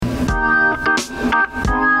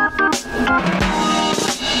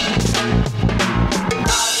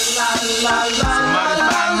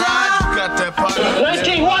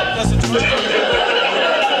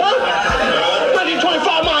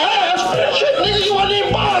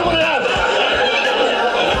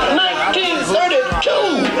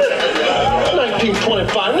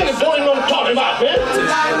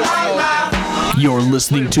You're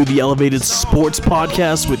listening to the Elevated Sports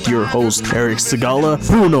Podcast with your host, Eric Segala,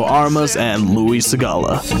 Bruno Armas, and Louis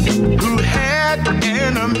Segala. Who had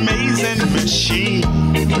an amazing machine.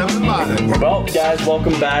 Well, guys,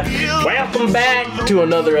 welcome back. Welcome back to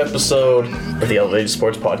another episode of the Elevated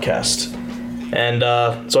Sports Podcast. And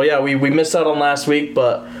we missed out on last week,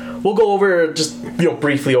 but we'll go over just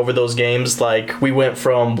briefly over those games. Like, we went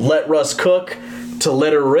from let Russ cook to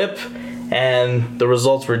let her rip, and the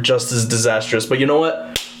results were just as disastrous. But you know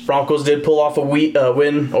what? Broncos did pull off a win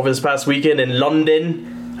over this past weekend in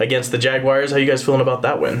London against the Jaguars. How you guys feeling about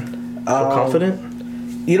that win? Feel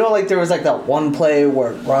confident? There was that one play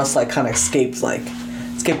where Russ kind of escaped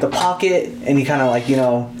the pocket, and he kind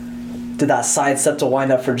of did that sidestep to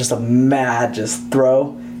wind up for just a mad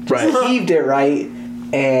throw. Heaved it right,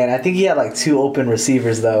 and I think he had two open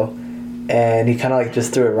receivers though, and he kind of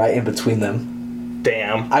just threw it right in between them.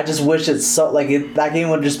 Damn. I just wish that game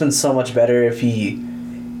would have just been so much better if he...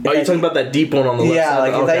 Are you talking about that deep one on the left side?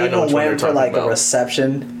 Yeah, if that even went for a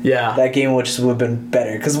reception, that game would have been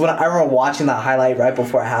better. Because when I remember watching that highlight right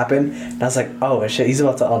before it happened, and I was like, oh shit, he's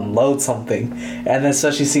about to unload something. And then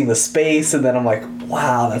especially seeing the space, and then I'm like,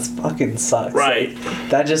 wow, that fucking sucks. Right.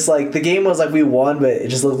 That just the game was we won, but it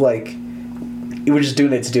just looked like we were just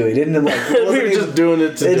doing it to do it. It didn't we were just doing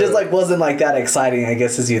it to do it. It just wasn't that exciting, I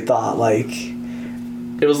guess, as you thought.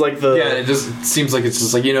 It was it just seems like it's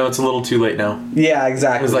just it's a little too late now. Yeah,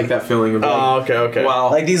 exactly. It was that feeling of okay.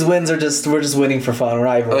 Wow. These wins are we're just winning for fun. We're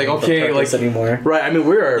not even anymore. Right, I mean,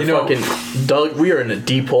 we are we are in a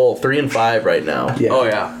deep hole, 3-5 right now. Yeah. Oh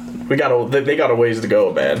yeah. They got a ways to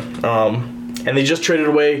go, man. And they just traded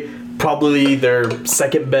away probably their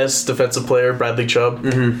second best defensive player, Bradley Chubb.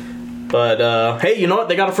 Mm-hmm. But hey, you know what?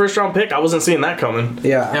 They got a first-round pick. I wasn't seeing that coming.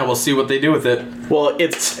 Yeah, we'll see what they do with it. Well,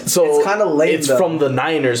 it's kind of late. It's from the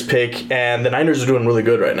Niners pick, and the Niners are doing really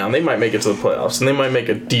good right now. And they might make it to the playoffs, and they might make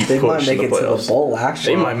a deep push to the playoffs. They might make it to the bowl,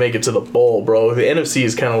 actually. They might make it to the bowl, bro. The NFC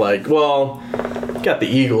is kind of got the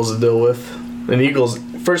Eagles to deal with. And the Eagles,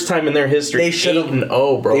 first time in their history,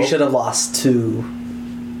 8-0, bro. They should have lost to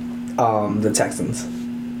the Texans.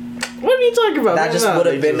 What are you talking about? That just would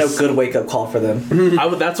have been a good wake-up call for them.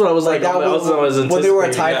 That's what I was like. When they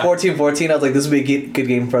were tied 14-14, I was like, this would be a good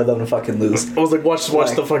game for them to fucking lose. I was like, watch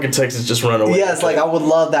the fucking Texans just run away. Yes, I would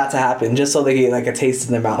love that to happen, just so they get a taste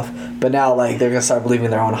in their mouth. But now, they're going to start believing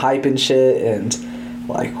their own hype and shit, and,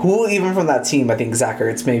 who even from that team, I think Zach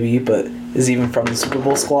Ertz maybe, but is even from the Super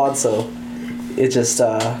Bowl squad, so it just,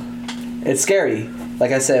 it's scary.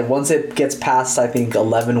 Like I said, once it gets past, I think,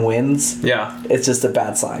 11 wins, it's just a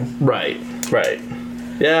bad sign. Right.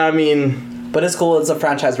 Yeah, I mean... But it's cool. It's a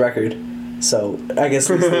franchise record. So, I guess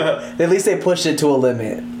at least they pushed it to a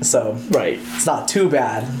limit. So, it's not too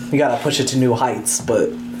bad. You got to push it to new heights. But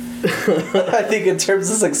I think in terms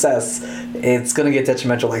of success, it's going to get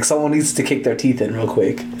detrimental. Someone needs to kick their teeth in real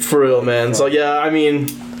quick. For real, man. Yeah. So, yeah, I mean,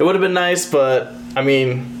 it would have been nice, but, I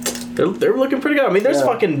mean... They're looking pretty good. I mean, there's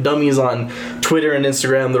fucking dummies on Twitter and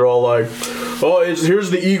Instagram. They're all like, "Oh,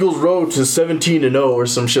 here's the Eagles' road to 17-0" or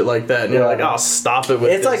some shit like that. And you're like, "Oh, stop it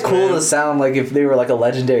with it's this, cool man." To sound like if they were a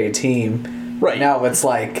legendary team. Right now, it's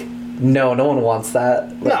no one wants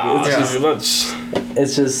that.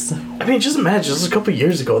 It's just. I mean, just imagine. Just a couple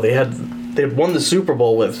years ago, they had won the Super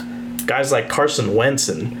Bowl with guys like Carson Wentz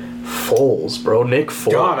and Foles, bro. Nick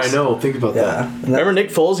Foles. God, I know. Think about that. Remember Nick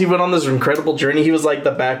Foles? He went on this incredible journey. He was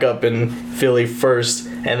the backup in Philly first,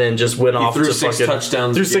 and then just went off to six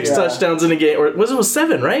touchdowns. Threw six touchdowns in a game, or it was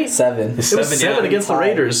 7, right? 7. It was 7 against the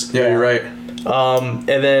Raiders. Yeah, you're right. And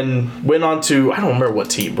then went on to, I don't remember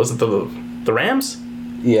what team. Was it the Rams?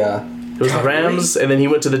 Yeah. It was the Rams, and then he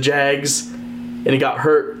went to the Jags, and he got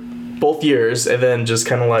hurt both years, and then just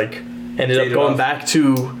kind of ended up going back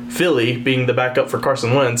to Philly, being the backup for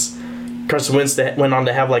Carson Wentz. Carson Wentz went on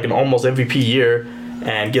to have an almost MVP year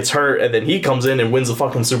and gets hurt, and then he comes in and wins the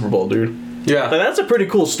fucking Super Bowl, dude. Yeah. That's a pretty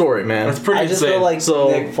cool story, man. That's pretty insane. I just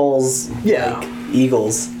feel Nick Foles,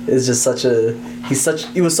 Eagles, is just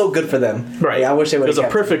he was so good for them. Right. I wish they would have kept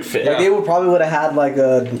him. It was a perfect fit. They probably would have had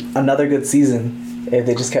another good season if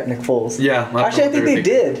they just kept Nick Foles. Yeah. Actually, I think they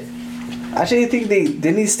did. Actually, I think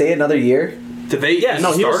didn't he stay another year? Did they? Yeah,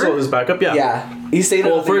 no, he was still his backup, yeah. Yeah. He stayed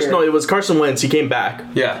another year. No, it was Carson Wentz. He came back.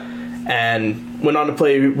 Yeah. And went on to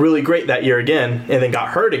play really great that year again, and then got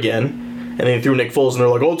hurt again, and then he threw Nick Foles, and they're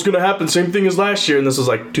like, "Oh, it's gonna happen, same thing as last year," and this was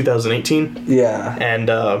 2018. Yeah. And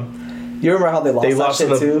you remember how they lost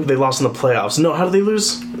too? They lost in the playoffs. No, how did they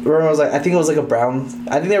lose? Remember, I think it was a Browns.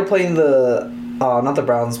 I think they were playing not the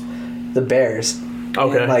Browns, the Bears.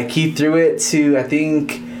 Okay. And, he threw it to, I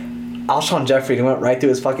think, Alshon Jeffrey, and he went right through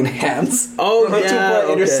his fucking hands. Oh, yeah, 2-point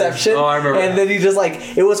okay. interception. Oh, I remember And that. then he just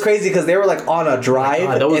like, it was crazy because they were like on a drive,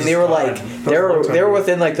 God, that was and they were like, fun. they were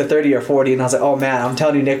within like the 30 or 40, and I was like, oh man, I'm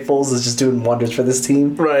telling you, Nick Foles is just doing wonders for this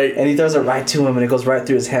team. Right. And he throws it right to him, and it goes right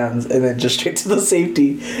through his hands, and then just straight to the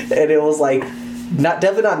safety, and it was like,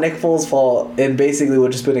 definitely not Nick Foles' fault, and basically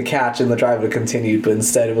would just been a catch, and the drive would have continued, but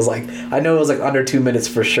instead it was like, I know it was like under 2 minutes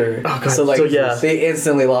for sure. Oh, God. So like, So, yeah. they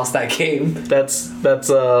instantly lost that game. That's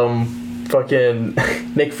fucking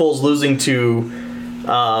Nick Foles losing to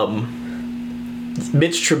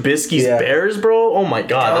Mitch Trubisky's Yeah. Bears, bro. Oh my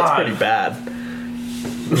God, that's God. pretty bad.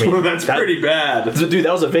 That's pretty bad. Dude,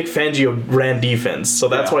 that was a Vic Fangio ran defense, so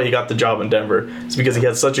that's Yeah. why he got the job in Denver. It's because he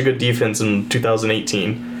had such a good defense in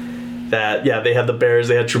 2018 that they had the Bears,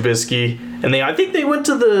 they had Trubisky, and I think they went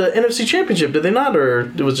to the NFC Championship, did they not,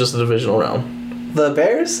 or it was just a divisional round? The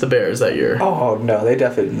Bears? The Bears that year. Oh no, they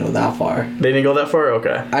definitely didn't go that far. They didn't go that far?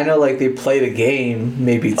 Okay. I know, like, they played a game,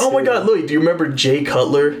 maybe two. Oh my God, Louis, do you remember Jay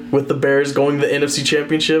Cutler with the Bears going to the NFC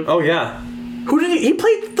Championship? Oh yeah. Who did he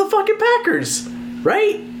played the fucking Packers,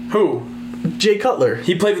 right? Who? Jay Cutler.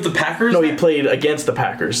 He played with the Packers? No, he played against the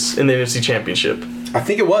Packers in the NFC Championship. I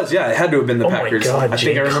think it was. Yeah, it had to have been the Oh Packers. my God, I Jay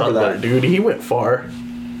think I remember Cutler, that. dude. He went far.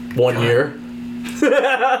 1 year.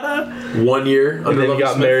 1 year And under then he Lovie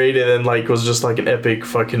got Smith. married and then was just like an epic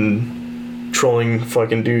fucking trolling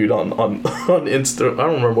fucking dude on Insta. I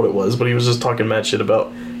don't remember what it was, but he was just talking mad shit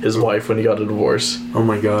about his wife when he got a divorce. Oh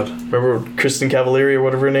my God. Remember Kristen Cavallari or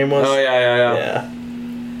whatever her name was? Oh yeah. Yeah.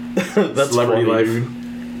 That's Celebrity funny, life. dude.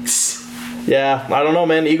 Yeah, I don't know,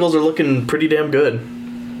 man. Eagles are looking pretty damn good.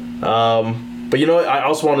 But you know what I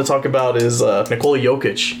also want to talk about is Nikola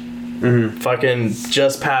Jokic. Mm-hmm. Fucking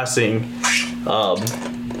just passing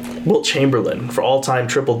Wilt Chamberlain for all-time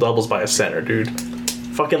triple-doubles by a center, dude.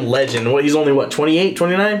 Fucking legend. He's only, 28,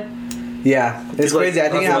 29? Yeah, it's He's crazy. I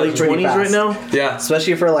think it happened pretty 20s fast. right now? Yeah.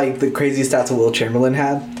 Especially for, like, the crazy stats that Will Chamberlain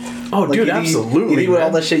had. Oh, Like, dude, you absolutely, think with all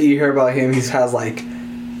man. the shit you hear about him, he has, like,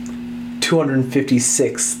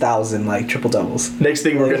 256,000, like, triple-doubles. Next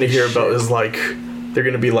thing we're Holy going to hear about shit. is, like, they're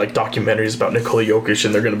going to be, like, documentaries about Nikola Jokic,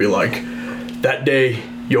 and they're going to be like, that day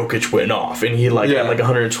Jokic went off, and he, like, Yeah. had, like, a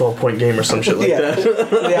 112-point game or some shit like Yeah. that.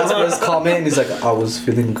 They asked for his comment, and he's like, I was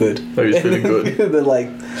feeling good. I was feeling good. They're like,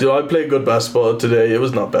 So I played good basketball today. It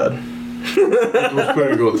was not bad. It was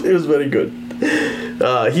pretty good. It was very good.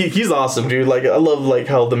 He's awesome, dude. Like, I love, like,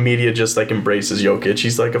 how the media just, like, embraces Jokic.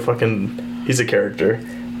 He's like he's a character.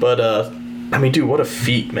 But I mean, dude, what a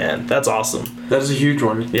feat, man. That's awesome. That is a huge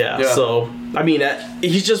one. Yeah. So I mean,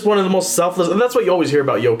 he's just one of the most selfless, and that's what you always hear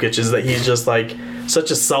about Jokic, is that he's just like such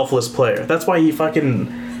a selfless player. That's why he fucking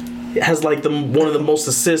has like one of the most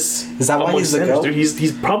assists. Is that why among he's the centers, GOAT? dude.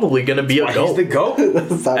 He's probably gonna be a He's GOAT. the GOAT.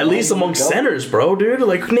 At least among centers, bro, dude.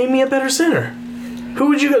 Like, name me a better center. Who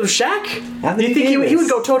would you go? Shaq? Anthony you think he Davis. would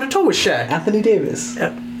go toe to toe with Shaq? Anthony Davis.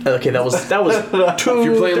 Yeah. Okay, that was 2 If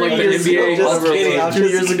you're playing like the years NBA, ago, Just kidding, I'm 2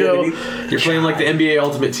 just years ago. kidding. You're playing like the NBA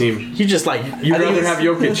Ultimate Team. You just like You'd I think rather it's- have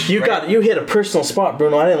Jokic. right? you hit a personal spot,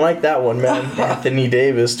 Bruno. I didn't like that one, man. Anthony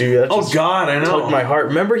Davis, dude. That Oh just God, I know. tugged my heart.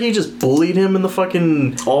 Remember, he just bullied him in the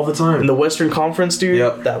fucking All the time. in the Western Conference, dude.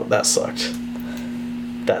 Yep. That sucked.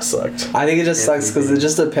 That sucked. I think it just sucks because it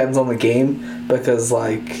just depends on the game. Because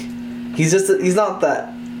like, he's not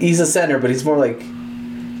that he's a center, but he's more like,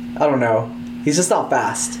 I don't know. He's just not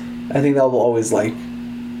fast. I think that will always like.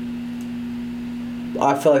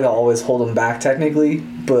 I feel like I'll always hold him back technically,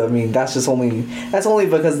 but I mean that's only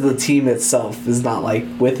because the team itself is not like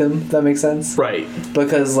with him. If that makes sense. Right.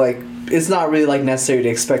 Because like it's not really like necessary to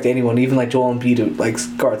expect anyone, even like Joel Embiid, to like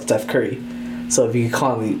guard Steph Curry. So if you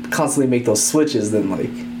constantly make those switches, then like,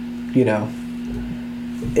 you know,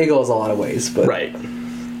 it goes a lot of ways. But Right.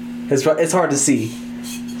 it's hard to see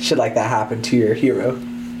shit like that happen to your hero.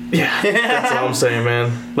 Yeah. That's what I'm saying,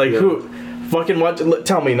 man. Like who? Fucking watch.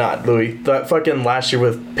 Tell me not, Louis. That fucking last year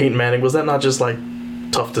with Peyton Manning, was that not just like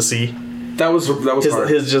tough to see? That was hard.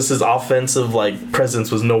 His offensive like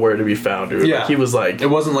presence was nowhere to be found, dude. Yeah. Like, he was like, It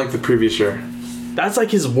wasn't like the previous year. that's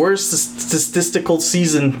like his worst statistical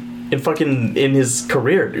season in his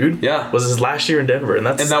career, dude. Yeah. Was his last year in Denver, and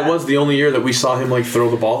that's And that sad. was the only year that we saw him like throw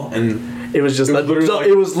the ball and It was just It was literally like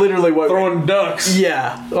it was literally what throwing ducks.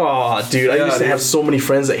 Yeah. Oh, dude. I Yeah, used to have dude. so many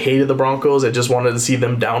friends that hated the Broncos that just wanted to see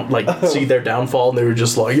them see their downfall, and they were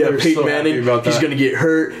just like, yeah, They're Peyton so happy Manning, about he's that. gonna get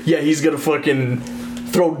hurt. Yeah, he's gonna fucking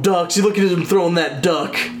throw ducks. You look at him throwing that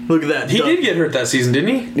duck. Look at that. He duck. did get hurt that season,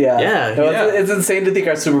 didn't he? Yeah, Yeah, It's insane to think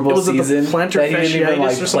our Super Bowl Was it the season plantar that he didn't even fasciitis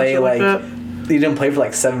like or some play shit like that? He didn't play for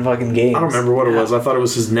like 7 fucking games. I don't remember what it was. I thought it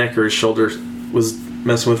was his neck or his shoulder was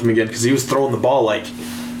messing with him again because he was throwing the ball like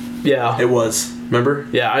Yeah. it was. Remember?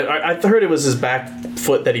 Yeah, I heard it was his back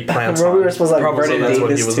foot that he plants Remember on. we were supposed to like Probably Vernon that's when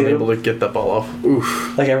he Davis wasn't too. able to get that ball off.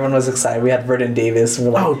 Oof. Like everyone was excited. We had Vernon Davis, and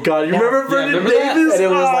we're like, Oh God, you remember Vernon remember that? Davis? and it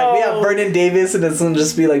was like we have Oh. Vernon Davis, and it's gonna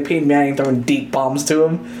just be like Peyton Manning throwing deep bombs to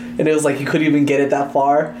him, and it was like he couldn't even get it that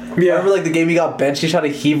far. Yeah. Remember like the game he got benched, he tried to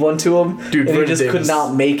heave one to him, Dude, and he Vernon just could Davis.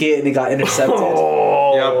 not make it, and he got intercepted.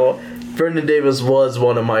 Oh. Vernon Davis was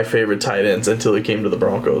one of my favorite tight ends until he came to the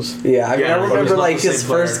Broncos. Yeah, I Yeah, remember he's not like the his same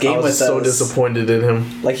player. first game I was with so us. disappointed in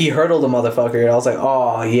him. Like he hurdled a motherfucker, and I was like,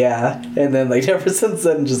 oh yeah, and then like ever since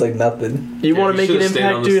then, just like nothing. You Yeah, want to he make an should've stayed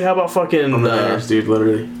impact, on dude? How about fucking On the Niners, dude,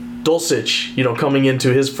 literally. Dulcich, coming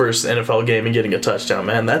into his first NFL game and getting a touchdown,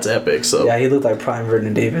 man, that's epic. So Yeah, he looked like prime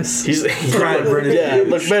Vernon Davis. he's Prime Vernon yeah,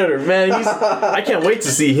 Davis. look better, man. I can't wait to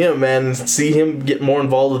see him, man. See him get more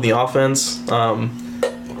involved in the offense.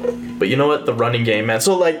 But you know what? The running game, man.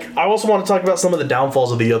 So like, I also want to talk about some of the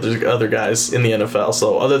downfalls of the other guys in the NFL.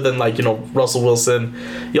 So other than like Russell Wilson,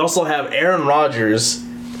 you also have Aaron Rodgers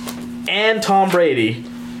and Tom Brady.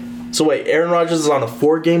 So wait, Aaron Rodgers is on a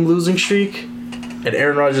 4-game losing streak, and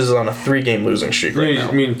Aaron Rodgers is on a 3-game losing streak right now.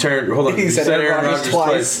 Hold on. He said Aaron Rodgers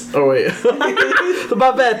twice. Oh wait,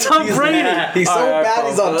 my bad. Tom Brady. He's so All right, bad,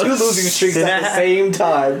 he's on 2 losing streaks at the same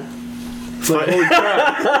time. Holy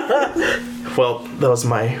crap. Well, that was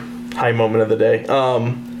my high moment of the day.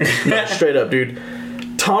 No, straight up, dude.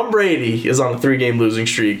 Tom Brady is on a 3-game losing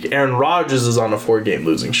streak. Aaron Rodgers is on a 4-game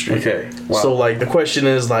losing streak. Okay, wow. So like the question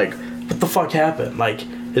is like, what the fuck happened? Like,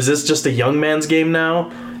 is this just a young man's game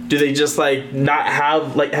now? Do they just like not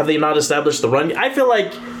have have they not established the run? I feel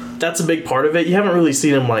like that's a big part of it. You haven't really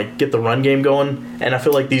seen him like get the run game going, and I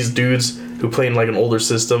feel like these dudes who play in like an older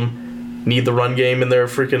system need the run game in their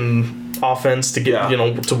freaking offense to get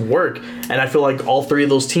to work. And I feel like all 3 of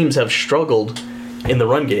those teams have struggled in the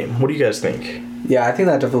run game. What do you guys think? Yeah, I think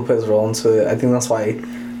that definitely plays a role into it. I think that's why,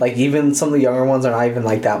 like, even some of the younger ones are not even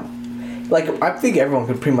like that. Like, I think everyone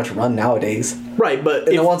could pretty much run nowadays. Right, but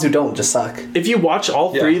And the ones who don't just suck. if you watch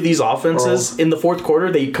all 3 of these offenses in the fourth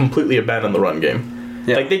quarter, they completely abandon the run game.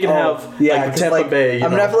 Yeah. Like they can have like 'cause, Tampa Bay. I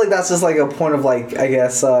mean, I feel like that's just like a point of like, I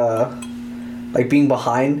guess, like being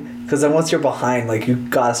behind. Because then once you're behind, like you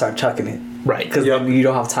gotta start chucking it. right. Because then you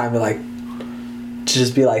don't have time to like to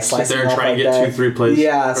just be like slicing there and off try like and get that. 2-3 plays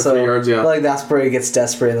Yeah, or so 3 yards, yeah. I feel like that's where it gets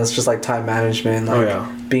desperate, and it's just like time management,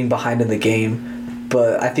 like being behind in the game.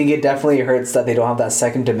 But I think it definitely hurts that they don't have that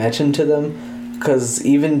second dimension to them. Because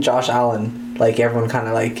even Josh Allen, like everyone kind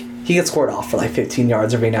of like he gets scored off for like 15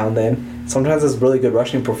 yards every now and then. Sometimes it's really good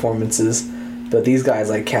rushing performances, but these guys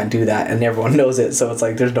like can't do that, and everyone knows it. So it's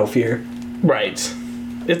like there's no fear. Right.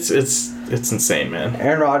 It's insane, man.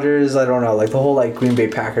 Aaron Rodgers, I don't know, like the whole like Green Bay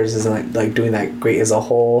Packers isn't like doing that great as a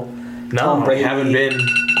whole. No, Tom They Brady, haven't been.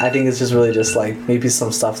 I think it's just really just like maybe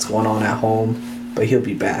some stuff's going on at home, but he'll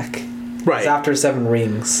be back. right. It's after 7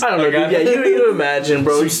 rings. I don't know, dude. Yeah, you imagine,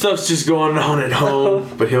 bro. Some stuff's just going on at home,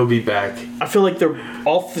 but he'll be back. I feel like they're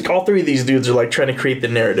all 3 of these dudes are like trying to create the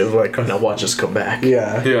narrative, like now watch us come back.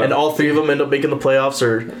 Yeah. Yeah. And all 3 of them end up making the playoffs,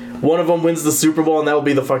 or one of them wins the Super Bowl, and that will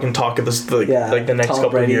be the fucking talk of this, like the next Tom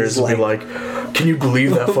couple Brady's of years. Will be like, can you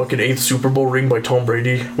believe that fucking 8th Super Bowl ring by Tom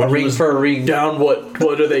Brady? When A ring for a ring. Down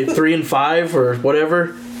what are they 3-5 or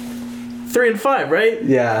whatever? 3-5, right?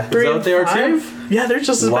 Yeah. 3 that what they are too? 5? Yeah, they're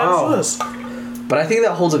just as Wow. bad as us. But I think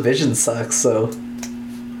that whole division sucks, so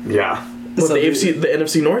Yeah. What, So the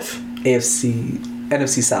NFC North?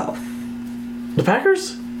 NFC South. The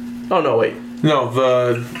Packers? Oh no, wait. No,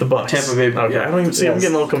 The Bucks. Tampa Bay. Okay, Yeah. I don't even see. I'm Yes.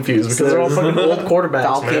 getting a little confused because they're all fucking old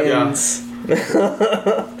quarterbacks, man. Falcons.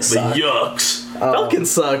 The Yucks. Falcons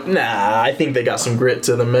suck. Nah, I think they got some grit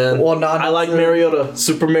to them, man. Well, not I like to- Mariota,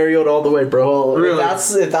 Super Mariota all the way, bro. Well, Really?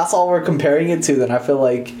 if that's all we're comparing it to, then I feel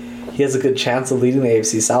like he has a good chance of leading the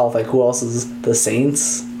AFC South. Like, who else is the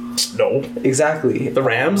Saints? No, Exactly. the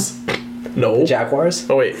Rams. No. Jaguars?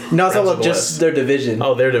 Oh wait, No, it's Rams about are the just West. their division.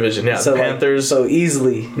 Oh, their division. Yeah, so the Panthers. so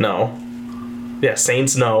easily. No. Yeah,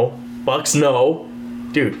 Saints. No. Bucks. No.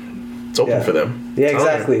 Dude, it's open Yeah. for them. Yeah, I'm telling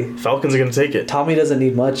exactly. you, Falcons are gonna take it. Tommy doesn't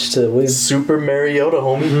need much to win. Super Mariota,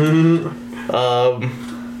 homie. God,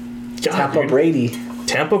 Tampa dude. Brady.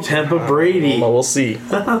 Tampa Brady. Well, we'll see.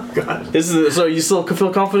 God. This is so. You still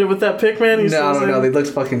feel confident with that pick, man? You still No, saying- they looked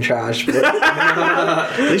fucking trash.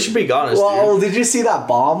 But They should be honest, well, dude. did you see that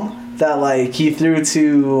bomb that like he threw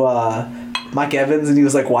to Mike Evans, and he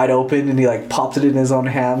was like wide open, and he like popped it in his own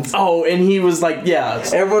hands? Oh, and he was like, yeah,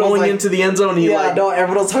 Everyone was going like- into the end zone. He Yeah, like, no,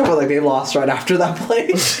 everyone was talking about like they lost right after that play.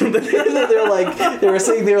 they were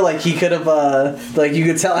saying he could have like you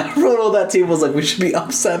could tell everyone on that team was like we should be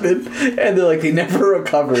up 7, and they're like they never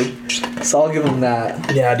recovered. So I'll give them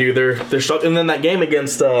that. yeah, dude, they're stuck. And then that game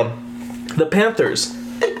against the Panthers,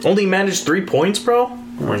 Only managed 3 points, bro.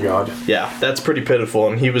 Oh my god. Yeah, that's pretty pitiful.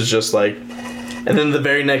 And he was just like, and then the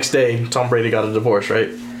very next day, Tom Brady got a divorce, right?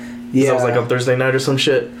 Yeah. That was like on Thursday night or some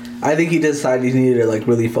shit. I think he decided he needed to like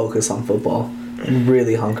really focus on football and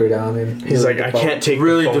really hunker down. And He's really like, I can't take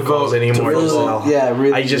Really the phone devote calls to anymore. football. Yeah,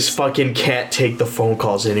 really. I just fucking can't take the phone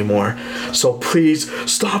calls anymore. So please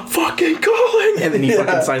stop fucking calling. And then he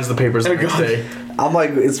fucking signs the papers the next day. I'm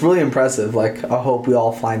like, it's really impressive. Like, I hope we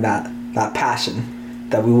all find that passion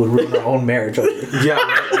that we would ruin our own marriage over. Yeah,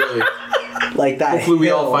 really. Like that. Hopefully we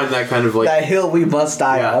hill, all find that kind of like... that hill we must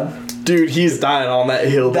die on. Dude, he's dying on that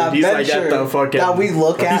hill. Dude. That He's venture like at the fucking... that we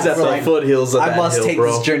look at. He's at we're the like, foothills of I that must hill, take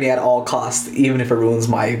bro. this journey at all costs, even if it ruins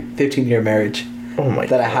my 15-year marriage Oh my that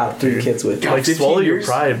God, I have 3 dude. kids with. Like, 15 swallow your years?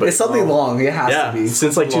 pride. But It's something long. It has Yeah, to be.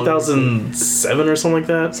 since like 2007 or something like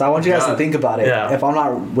that. So I want you guys to God. think about it. Yeah. If I'm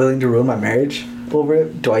not willing to ruin my marriage over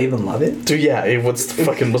it, do I even love it? Dude, yeah, what's the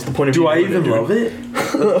point of Do you I doing even dude? love it?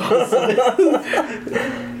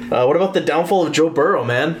 What about the downfall of Joe Burrow,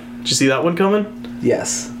 man? Did you see that one coming?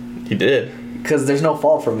 Yes. He did. Because there's no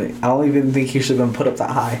fall from it. I don't even think he should have been put up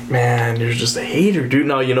that high. Man, you're just a hater, dude.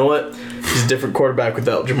 No, you know what? He's a different quarterback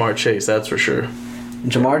without Jamar Chase, that's for sure.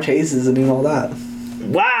 Jamar Chase isn't even all that.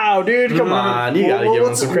 Wow, dude, come on. You gotta give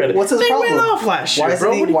him some credit. What's his they problem? went off last year,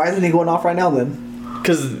 bro. Why isn't he going off right now then?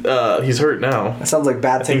 Because he's hurt now. That sounds like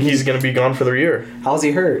bad I think technique. he's going to be gone for the year. How's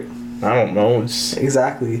he hurt? I don't know. It's...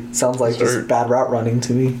 Exactly. Sounds like Hurt. just bad route running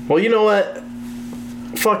to me. Well, you know what?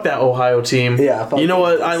 Fuck that Ohio team. Yeah, fuck you know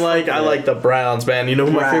what? that. I like the Browns, man. You know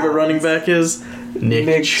who my favorite Browns. running back is?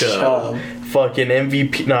 Nick Chubb. Fucking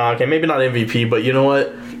MVP. Nah, okay, maybe not MVP, but you know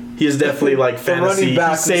what? He is definitely like fantasy. running back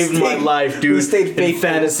He who saved my stayed- life, who dude. stayed In faithful.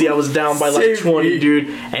 fantasy, I was down by like Saved 20, me. dude,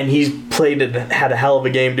 and he's played and had a hell of a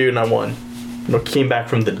game, dude, and I won. You know, came back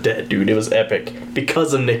from the dead, dude. It was epic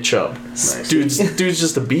because of Nick Chubb. Dude's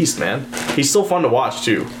just a beast, man. He's so fun to watch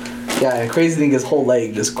too. Yeah, and crazy thing, his whole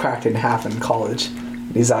leg just cracked in half in college.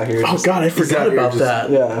 He's out here. Oh just- God, I forgot out here about just- that.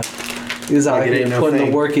 Yeah. He's out Like it here ain't no putting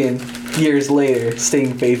thing. the work in years later,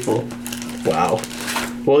 staying faithful. Wow.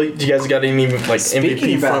 Well, you guys got any like Speaking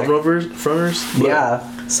MVP back- frontrunners? Yeah.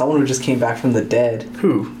 Someone who just came back from the dead.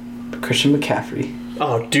 Who? Christian McCaffrey.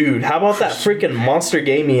 Oh, dude, how about that freaking monster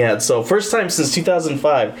game he had? So, first time since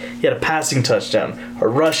 2005, he had a passing touchdown, a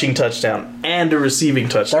rushing touchdown, and a receiving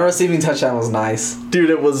That touchdown. receiving touchdown was nice. Dude,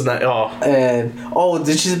 it was not. Oh, And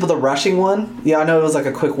did you see the rushing one? Yeah, I know it was like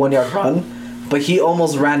a quick 1 yard run, but he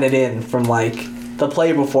almost ran it in from like the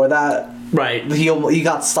play before that. right. He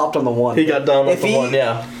got stopped on the one. He got down on If the he- one,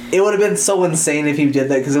 yeah. It would have been so insane if he did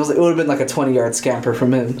that because it would have been like a 20-yard scamper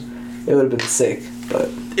from him. It would have been sick, but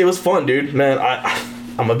It was fun, dude. Man,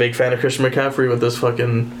 I'm a big fan of Christian McCaffrey with this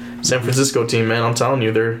fucking San Francisco team, man. I'm telling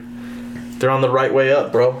you, they're on the right way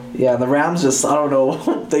up, bro. yeah, the Rams just I don't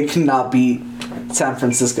know they cannot beat San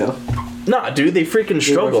Francisco. Nah, dude, they freaking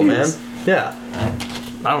struggle, man. refuse. Yeah.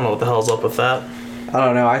 I don't know what the hell's up with that. I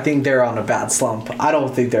don't know. I think they're on a bad slump. I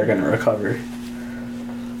don't think they're gonna recover.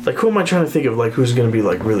 Like, who am I trying to think of? Like, who's gonna be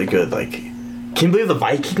like really good? Like, can you believe the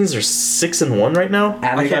Vikings are 6-1 right now?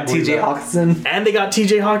 And they got T.J. Hawkinson. And they got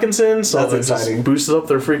T.J. Hawkinson, so That's it just exciting. boosted up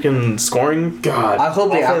their freaking scoring. God. I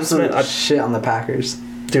hope they Offense, man, absolutely shit on the Packers.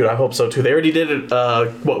 Dude, I hope so too. They already did it.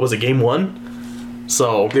 What was it? Game 1.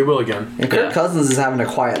 So They will again. And Kirk Yeah. Cousins is having a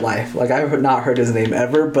quiet life. Like I've not heard his name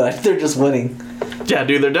ever, but they're just winning. yeah,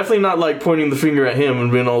 dude, they're definitely not like pointing the finger at him and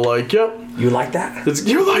being all like, "Yep, You like that?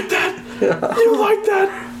 you like that? You like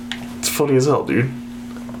that?" It's funny as hell, dude.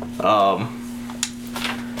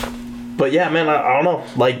 But yeah, man, I don't know.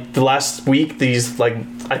 Like the last week,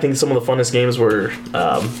 I think some of the funnest games were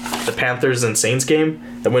the Panthers and Saints game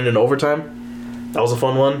that went in overtime. That was a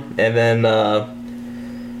fun one. And then,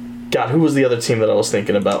 God, who was the other team that I was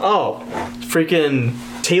thinking about? Oh, freaking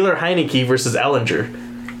Taylor Heineke versus Ellinger.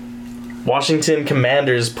 Washington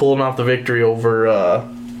Commanders pulling off the victory over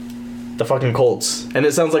the fucking Colts. And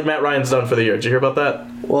it sounds like Matt Ryan's done for the year. Did you hear about that?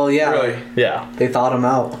 Well, yeah. Really? Yeah. They thought him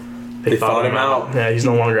out. They thought him out. Yeah, he's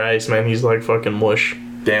no longer ice, man. He's like fucking mush.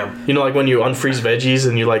 Damn. You know, like when you unfreeze veggies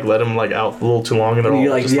and you like let them like out a little too long and they're all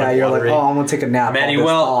You're like, just, you're like, watery. oh, I'm gonna take a nap. Manuel.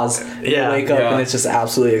 All this pause. Yeah, You wake up yeah. and it's just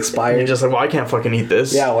absolutely And expired. you're just like, well, I can't fucking eat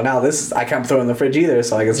this. Yeah, well now I can't throw it in the fridge either,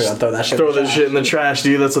 so I guess I gotta throw that shit. Throw in the this trash. shit in the trash,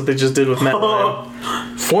 dude. That's what they just did with Matt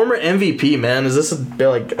Ryan. Former MVP, man. Is this a bit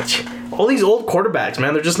like all these old quarterbacks,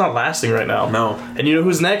 man? They're just not lasting right now. No. And you know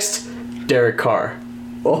who's next? Derek Carr.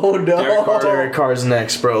 Oh no! Derek Carr. Derek Carr's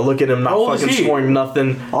next, bro. Look at him not How old is fucking he? scoring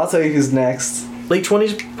nothing. I'll tell you who's next. Late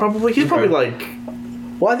 20s, probably. He's probably like,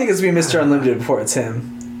 Well, I think it's gonna be Mr. Unlimited before it's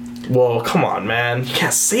him. well, come on, man. You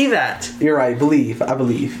can't say that. You're right. I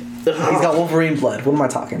believe. He's got Wolverine blood. What am I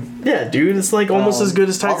talking? Yeah, dude, it's like almost as good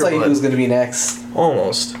as Tiger I'll tell you blood. who's gonna be next.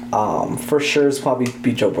 Almost. For sure, it's probably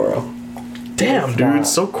be Joe Burrow. Damn, dude,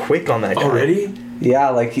 so quick on that guy. Already? Yeah,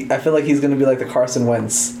 like I feel like he's gonna be like the Carson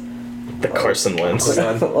Wentz The Carson Wentz.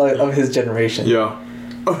 like, of his generation. Yeah.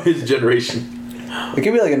 Of his generation. It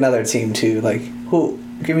could be like another team too. Like who?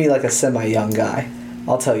 Give me like a semi-young guy.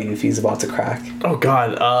 I'll tell you if he's about to crack. Oh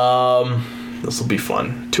God, this will be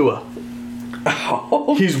fun. Tua.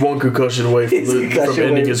 He's one concussion away from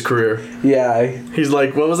ending his career. Yeah. He's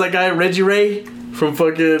like, what was that guy, Reggie Ray from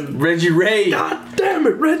fucking Reggie Ray. God damn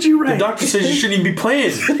it, Reggie Ray. The doctor says you shouldn't even be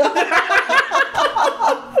playing.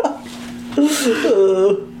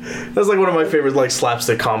 That's like one of my favorite like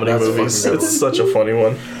slapstick comedy That's movies. fucking good. It's such a funny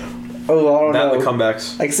one. Oh, I don't That know. and the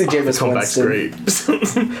comebacks. I can see Jameis Comeback's Winston. great.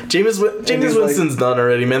 Jameis he's Winston's done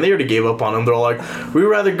already, man. They already gave up on him. They're like, we'd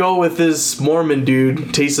rather go with this Mormon dude,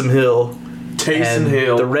 Taysom Hill. Taysom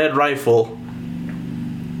Hill. The Red Rifle.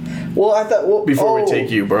 Well, I thought Before we take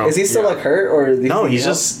you, bro. Is he still Yeah. like hurt or? Is No, he he's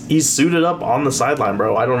out? he's suited up on the sideline,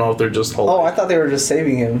 bro. I don't know if they're just holding. Oh, I thought they were just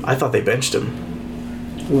saving him. I thought they benched him.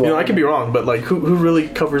 You know, I could be wrong, but like, who really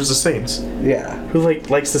covers the Saints? Yeah. Who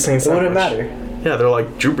likes the Saints? It that wouldn't much? matter. Yeah, they're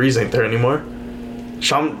like, Drew Brees ain't there anymore.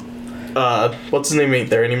 Sean, what's his name ain't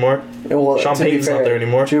there anymore. Well, Sean to be Payton's not fair, there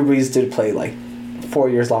anymore. Drew Brees did play like 4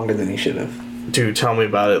 years longer than he should have. Dude, tell me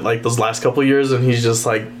about it. Like those last couple years, and he's just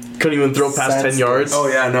like couldn't even throw past 10 Senseless. yards. Oh,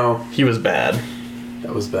 yeah, no. He was bad.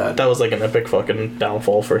 That was bad. That was like an epic fucking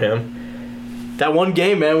downfall for him. That one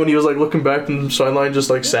game, man, when he was like looking back from the sideline, just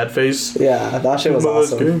like sad face. Yeah, that shit was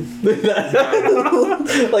Last awesome. game.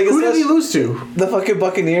 Like, Who did he especially lose to? the fucking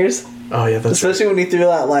Buccaneers. Oh yeah, that's Especially when he threw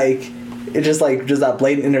that just that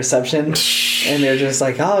blatant interception, and they're just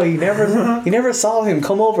like, "Oh, you never saw him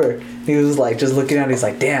come over." He was like just looking at it. He's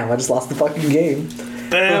like, "Damn, I just lost the fucking game."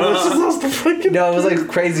 Damn, I just lost the fucking. No, it was like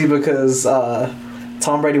crazy because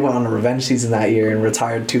Tom Brady went on a revenge season that year and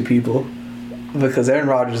retired 2 people because Aaron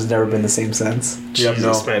Rodgers has never been the same since. Yep,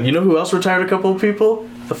 Jesus, no. man. You know who else retired a couple of people?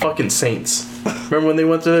 The fucking Saints. Remember when they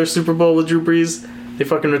went to their Super Bowl with Drew Brees? They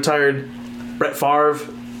fucking retired Brett Favre.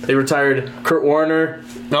 They retired Kurt Warner.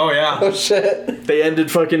 Oh, yeah. Oh shit! They ended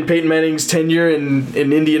fucking Peyton Manning's tenure in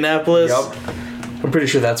Indianapolis. Yup. I'm pretty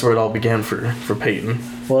sure that's where it all began for Peyton.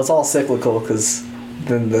 Well, it's all cyclical because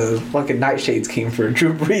then the fucking nightshades came for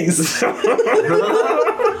Drew Brees.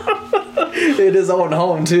 In his own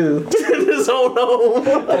home too. In his own home.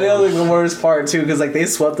 I know the worst part too, because like they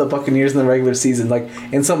swept the Buccaneers in the regular season, like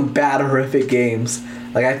in some bad horrific games.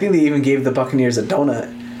 Like I think they even gave the Buccaneers a donut.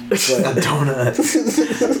 A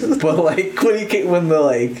donut. But like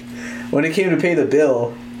when it came to pay the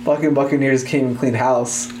bill, fucking Buccaneers came and cleaned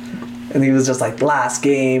house, and he was just like last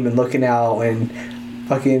game and looking out, and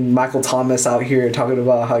fucking Michael Thomas out here talking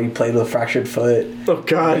about how he played with a fractured foot. Oh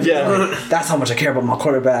God, yeah. That's how much I care about my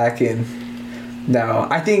quarterback. And no,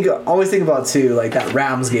 I always think about too, like that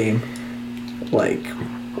Rams game. Like,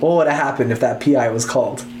 what would have happened if that PI was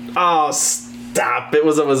called? Oh, stop!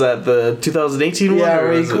 Was that the 2018 one? Yeah, or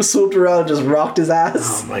where was he it- swooped around and just rocked his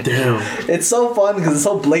ass. Oh my damn! It's so fun because it's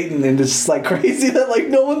so blatant and it's just like crazy that like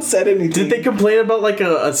no one said anything. Did they complain about like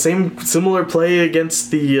a similar play against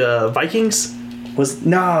the Vikings?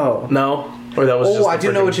 No. Or that was. Oh, just I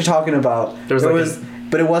do know what you're talking about. There was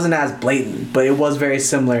but it wasn't as blatant, but it was very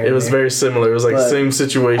similar. It was very similar. It was like But same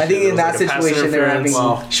situation. I think It in was that like a pass situation they were interference.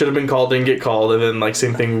 having- Should have been called, didn't get called, and then like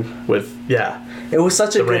same thing with It was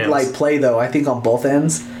such a the good Rams. like play though. I think on both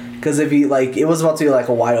ends, because if he like it was about to be like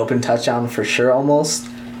a wide open touchdown for sure almost,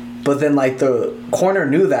 but then like the corner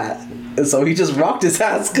knew that, and so he just rocked his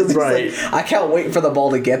ass because he's Right. like, I can't wait for the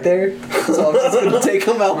ball to get there, so I'm just gonna take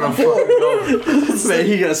him out before. Man,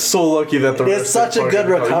 he got so lucky that the It's rest such a good fucking-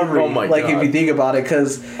 recovery. Oh my like God. if you think about it,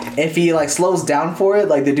 because if he like slows down for it,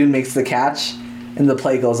 like the dude makes the catch, and the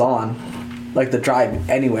play goes on, like the drive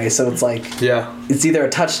anyway. So it's like Yeah. it's either a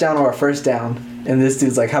touchdown or a first down, and this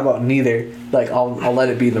dude's like, how about neither? Like I'll let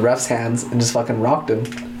it be in the ref's hands and just fucking rocked him.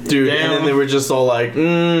 Dude, Damn. and then they were just all like,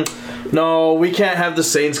 no, we can't have the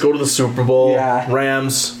Saints go to the Super Bowl. Yeah.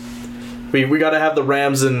 Rams. We gotta have the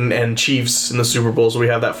Rams and Chiefs in the Super Bowl, so we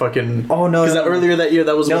have that fucking. Oh, no, Because no. earlier that year,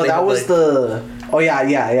 that was when No, they that had, was like, the. Oh yeah.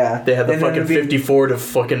 They had the And then fucking it'd be- 54 to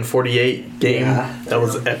fucking 48 game. Yeah. That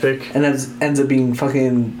was epic. And it ends up being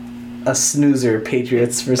fucking a snoozer,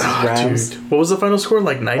 Patriots versus Rams. Dude, what was the final score?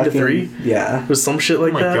 Like 9-3. Yeah. It was some shit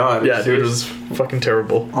like my that. God, Yeah, it's dude, it was fucking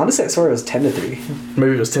terrible. Honestly, I swear it was 10-3.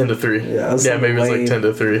 Maybe it was 10-3. Yeah, it was maybe it was like lame.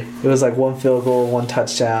 10-3. It was like one field goal, one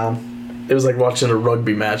touchdown. it was like watching a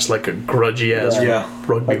rugby match, like a grudgy ass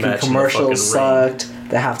rugby like match. Commercials sucked.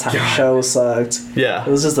 The halftime show sucked. Yeah,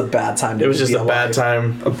 it was just a bad time. It was just a bad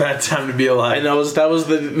time. A bad time to be alive. And that was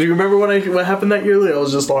the. Do you remember what happened that year? I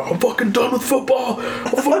was just like, I'm fucking done with football.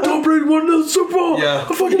 I'm fucking Tom Brady won another Super Bowl. Yeah,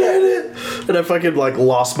 I fucking hate it. And I fucking like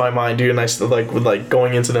lost my mind, dude. And I with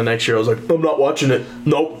going into the next year, I was like, I'm not watching it.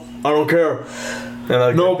 Nope, I don't care.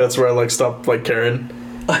 And nope. That's where I stopped caring.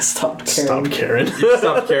 I stopped caring.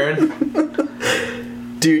 Stopped caring.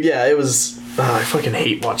 Dude, yeah, it was. I fucking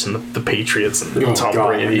hate watching the Patriots and Tom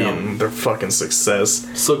Brady and their fucking success.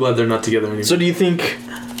 So glad they're not together anymore. So do you think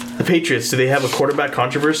the Patriots, do they have a quarterback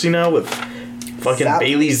controversy now with fucking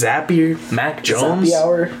Bailey Zappi, Mac Jones?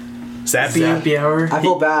 Zappy Hour? I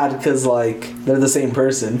feel bad because, they're the same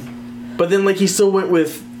person. But then, he still went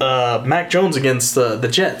with Mac Jones against the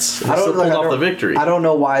Jets. And still pulled off the victory. I don't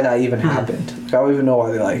know why that even happened. I don't even know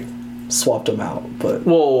why they, swapped him out, but...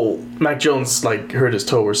 Well, Mac Jones, hurt his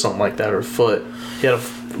toe or something like that, or foot. He had a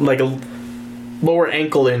lower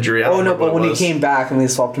ankle injury. But when he came back and they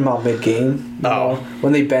swapped him out mid-game, you know,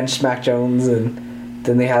 when they benched Mac Jones and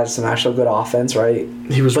then they had some actual good offense, right?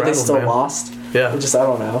 He was But they still lost. Yeah. I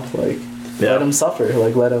don't know. Let him suffer.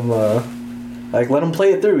 Let him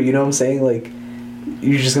play it through, you know what I'm saying?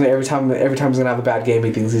 You're just gonna, every time he's gonna have a bad game,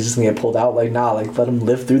 he thinks he's just gonna get pulled out. Let him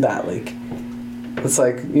live through that, It's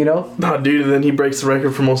you know? Nah, dude, and then he breaks the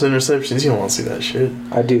record for most interceptions. You don't want to see that shit.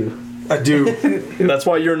 I do. That's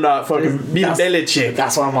why you're not fucking being Belichick.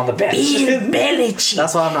 That's why I'm on the bench. Belichick.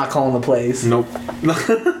 That's why I'm not calling the plays. Nope.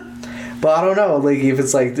 But I don't know, if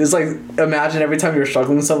it's imagine every time you're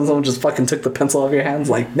struggling with something, someone just fucking took the pencil off your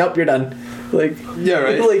hands, nope, you're done. Yeah,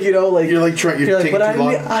 right. You know, you're taking too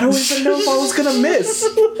long. I don't even know if I was gonna miss.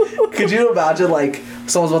 Could you imagine,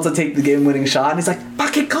 someone's about to take the game-winning shot, and he's like,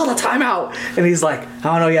 fucking call a timeout! And he's like, I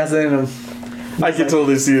don't know, he has it in him. I can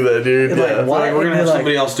totally see that, dude. Yeah. We're gonna have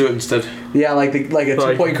somebody else do it instead. Yeah, a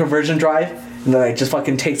 2-point conversion drive, and then just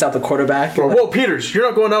fucking takes out the quarterback. Whoa, Peters, you're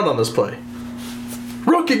not going out on this play.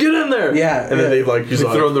 Rookie, get in there! Yeah. And then he's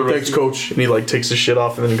throw the rookie. Thanks, coach. And he takes his shit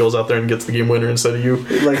off and then he goes out there and gets the game winner instead of you. Or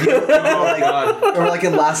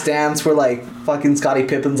in Last Dance where fucking Scottie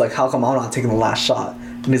Pippen's how come I'm not taking the last shot?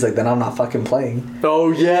 And he's like, then I'm not fucking playing. Oh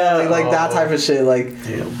yeah. That type of shit.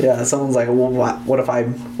 Yeah, someone's like, well, what if I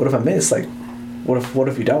miss? What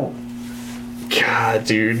if you don't? God,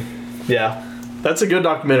 dude. Yeah. That's a good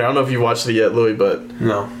documentary. I don't know if you watched it yet, Louis, but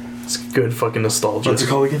no. It's good fucking nostalgia. What's it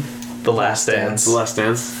called again? The Last Dance. The Last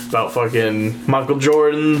Dance. About fucking Michael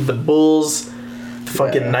Jordan, the Bulls, the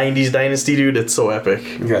fucking 90s dynasty, dude. It's so epic.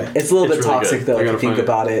 Okay. It's a little bit really toxic, though, if you think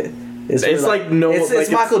about it. It's It's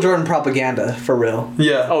Michael Jordan propaganda, for real.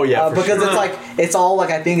 Yeah. Oh, yeah. Because it's all,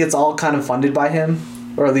 I think it's all kind of funded by him.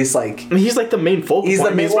 Or at least, he's the main focal point. He's the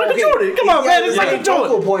main Michael Jordan. Come on, man. It's Michael Jordan.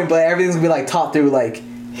 Focal point, but everything's going to be, taught through,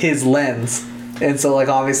 his lens. And so,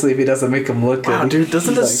 obviously, if he doesn't make him look good... Wow, dude,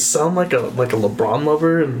 doesn't this sound like a LeBron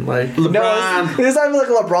lover? And, LeBron. No, it's not even a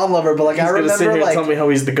LeBron lover, but, I remember, sit here and tell me how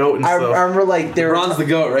he's the GOAT and stuff. I remember, LeBron's the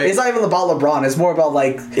GOAT, right? It's not even about LeBron. It's more about,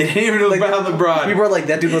 It ain't even about LeBron. People were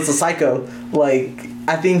that dude was a psycho.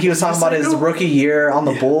 I think he was talking about his rookie year on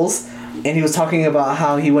the Bulls, and he was talking about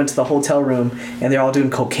how he went to the hotel room, and they're all doing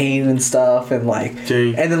cocaine and stuff, and, and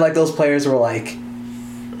then, those players were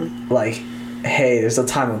hey, there's a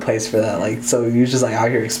time and place for that. So you're just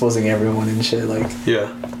out here exposing everyone and shit.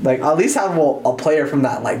 Yeah. At least have a player from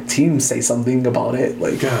that team say something about it.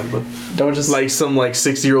 God, but don't just some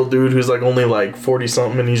 60-year-old dude who's only 40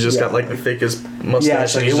 something and he's just got the thickest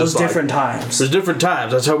mustache. Yeah, and he's it was different times. There's different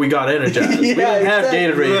times. That's how we got energized. We didn't have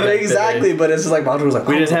Gatorade. Exactly, but it's just Monty was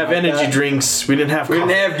we didn't have energy drinks. We didn't have. We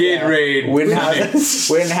didn't have Gatorade. We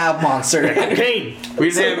didn't have Monster. Cocaine.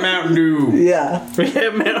 We didn't have Mountain Dew. Yeah. We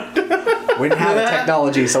had Mountain. We didn't have the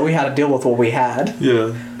technology, so we had to deal with what we had.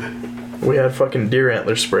 Yeah. We had fucking deer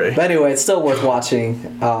antler spray. But anyway, it's still worth watching.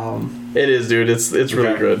 It is, dude. It's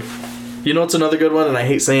really good. You know what's another good one, and I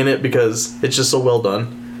hate saying it because it's just so well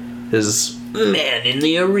done, is Man in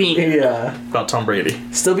the Arena. Yeah. About Tom Brady.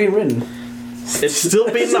 Still being written. It's still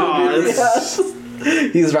being on.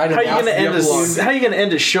 He's writing. How you gonna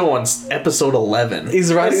end a show on episode 11?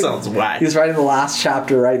 He's writing. That sounds whack. He's writing the last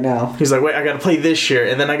chapter right now. He's like, wait, I gotta play this year,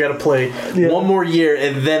 and then I gotta play one more year,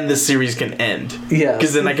 and then the series can end. Yeah.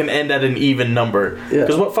 Because then I can end at an even number. Yeah.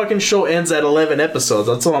 Because what fucking show ends at 11 episodes?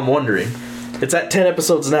 That's what I'm wondering. It's at 10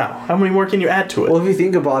 episodes now. How many more can you add to it? Well, if you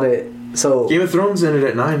think about it, so Game of Thrones ended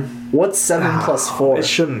at 9. What's 7 plus 4? It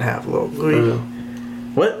shouldn't have, Louis.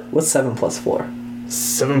 What? What's 7 plus 4?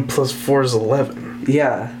 7 plus 4 is 11.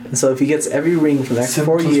 Yeah. And so if he gets every ring for the next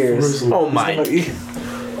 4 years... Oh my...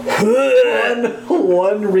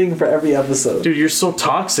 One ring for every episode. Dude, you're so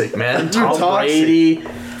toxic, man. Tom toxic. Brady,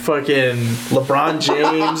 fucking LeBron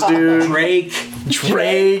James, dude.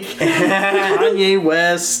 Drake, Kanye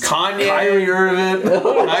West, Kyrie Irving,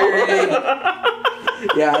 Kyrie.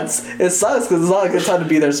 Yeah, it sucks because it's not a good time to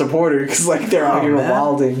be their supporter because like they're out here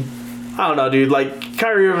wilding. I don't know, dude. Like,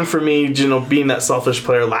 Kyrie Irving, for me, you know, being that selfish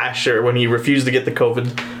player last year when he refused to get the COVID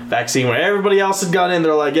vaccine, when everybody else had gone in,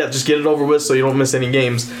 they're like, yeah, just get it over with so you don't miss any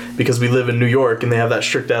games because we live in New York and they have that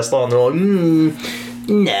strict-ass law. And they're like,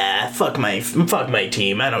 nah, fuck my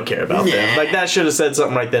team. I don't care about them. Like, that should have said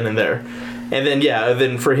something right then and there. And then, yeah,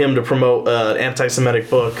 then for him to promote an anti-Semitic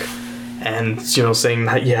book and, you know, saying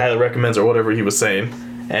he highly recommends or whatever he was saying.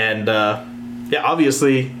 And, yeah,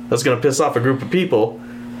 obviously, that's going to piss off a group of people.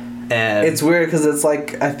 And it's weird because it's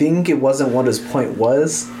like, I think it wasn't what his point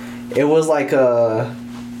was. It was like I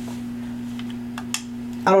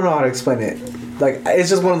don't know how to explain it. Like, it's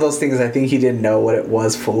just one of those things I think he didn't know what it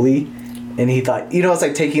was fully. And he thought, you know, it's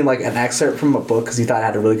like taking like an excerpt from a book because he thought it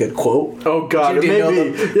had a really good quote. Oh, God, but you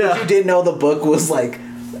maybe. didn't know the book was like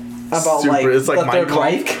about it's like the Mein Third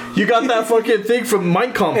Reich. Kampf. You got that fucking thing from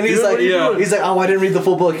Mein Kampf, And he's dude. like, What are you doing? he's like, oh, I didn't read the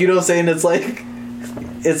full book. You know what I'm saying?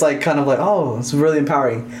 It's like kind of like, oh, it's really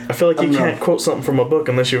empowering. I feel like you can't quote something from a book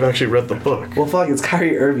unless you've actually read the book. Well, fuck, it's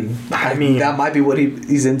Kyrie Irving. I mean, that might be what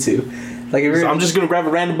he's into. Like, if I'm just gonna grab a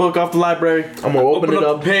random book off the library. I'm gonna open it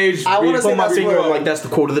up. the page. I want to say Put my that's finger where, on like that's the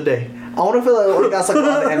quote of the day. I want to feel like that's like a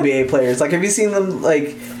lot of NBA players. Like, have you seen them,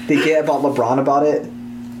 like, they get about LeBron about it?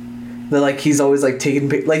 They're like, he's always, like, taking,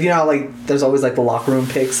 like, you know how, like, there's always, like, the locker room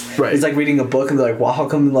pics? Right. He's, like, reading a book, and they're like, wow, how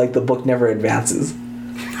come, like, the book never advances?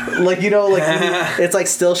 Like, you know, like, it's, like,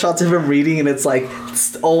 still shots of him reading, and it's, like,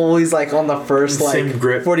 it's always, like, on the first, Same like,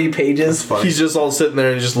 grip. 40 pages. He's just all sitting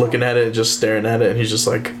there and just looking at it, just staring at it, and he's just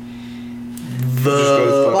like,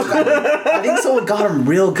 Fuck, I think someone got him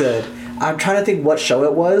real good. I'm trying to think what show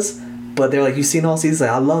it was, but they're like, you've seen all seasons? Like,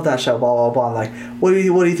 I love that show, blah, blah, blah. I'm like, what do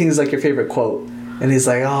you think is, like, your favorite quote? And he's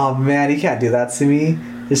like, oh, man, you can't do that to me.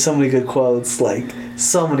 There's so many good quotes, like,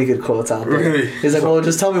 so many good quotes out there. Really? He's like, well,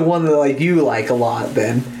 just tell me one that, like, you like a lot,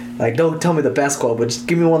 then. Like, don't tell me the best quote, but just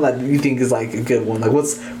give me one that you think is, like, a good one. Like,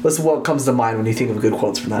 what's what comes to mind when you think of good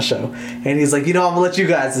quotes from that show? And he's like, you know, I'm gonna let you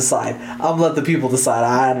guys decide. I'm gonna let the people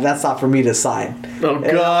decide. That's not for me to decide. oh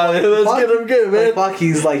God, let's get him good, man. Like, fuck,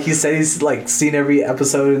 he said he's, like, seen every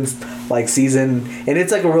episode and, like, season, and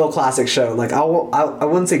it's, like, a real classic show. Like, I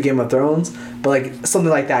wouldn't say Game of Thrones, but, like,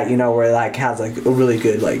 something like that, you know, where it, like, has, like, a really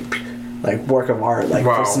good, like work of art, like,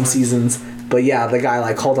 Wow. for some seasons. But yeah, the guy,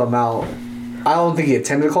 like, called him out. I don't think he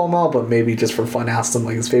intended to call him out, but maybe just for fun asked him,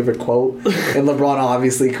 like, his favorite quote. And LeBron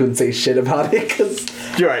obviously couldn't say shit about it because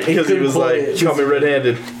You're right, because he was like, you got me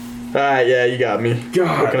red-handed. Alright, yeah, you got me.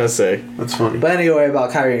 God. What can I say? That's funny. But anyway,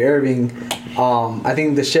 about Kyrie Irving, I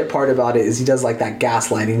think the shit part about it is he does, like, that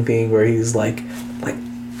gaslighting thing where he's like,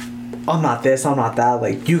 I'm not this, I'm not that.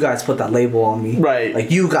 Like, you guys put that label on me. Right.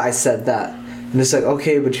 Like, you guys said that. And it's like,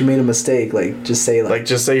 okay, but you made a mistake. Like, just say, like...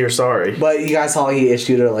 Just say you're sorry. But you guys saw he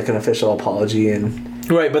issued like an official apology and...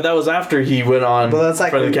 Right, but that was after he went on in that's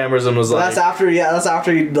like, front of the cameras and was like... That's after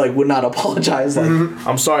he, like, would not apologize. Like,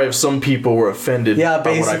 I'm sorry if some people were offended by what I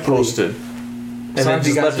basically. posted. And then sometimes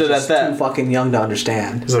just you guys left are it at just that. too fucking young to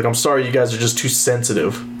understand. He's like, I'm sorry, you guys are just too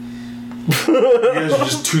sensitive. You guys are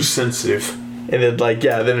just too sensitive. And then, like,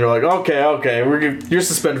 yeah, then you're like, okay, you're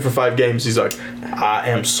suspended for 5 games. He's like, I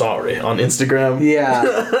am sorry on Instagram. Yeah.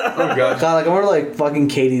 Oh God. God, like, I remember, like, fucking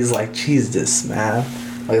Katie's like, Jesus, man.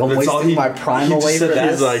 Like, I'm That's all wasting he- my prime he just away said for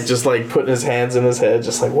that. this. He's like, just like putting his hands in his head,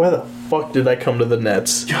 just like, why the fuck did I come to the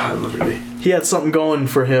Nets? God, literally. He had something going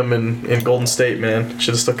for him in Golden State, man.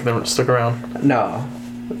 Should have stuck around. No.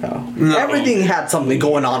 Everything had something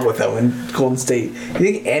going on with them in Golden State. You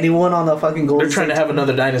think anyone on the fucking Golden They're trying State to have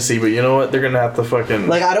another dynasty, but you know what? They're gonna have to fucking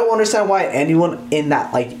Like, I don't understand why anyone in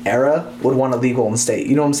that, like, era would want to leave Golden State.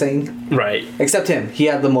 You know what I'm saying? right. Except him. He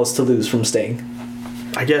had the most to lose from staying.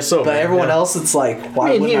 I guess so. But man, everyone yeah. else, it's like, why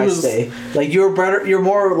I mean, wouldn't he I was- stay? Like, you're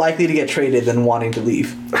more likely to get traded than wanting to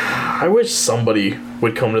leave. I wish somebody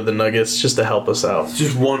would come to the Nuggets just to help us out.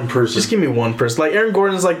 Just one person. Just give me one person. Like, Aaron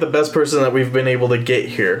Gordon's like the best person that we've been able to get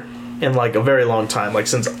here in like a very long time. Like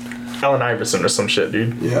since Allen Iverson or some shit,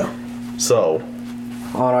 dude. Yeah. So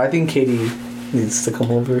I don't know. I think Katie needs to come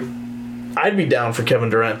over. I'd be down for Kevin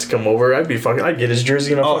Durant to come over. I'd get his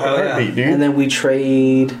jersey in a fucking hell yeah. heartbeat, dude. And then we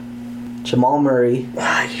trade Jamal Murray.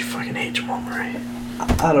 You fucking hate Jamal Murray.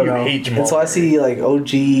 I don't You know. hate Jamal And so I Murray. see, like,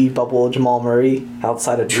 OG bubble Jamal Murray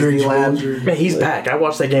outside of Disneyland. Man, he's back. I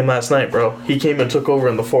watched that game last night, bro. He came and took over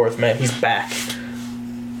in the 4th, man. He's back.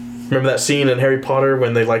 Remember that scene in Harry Potter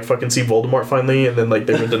when they like fucking see Voldemort finally, and then like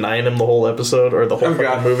they were denying him the whole episode or the whole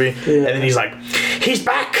fucking movie, and then he's like, he's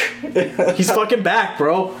back. He's fucking back,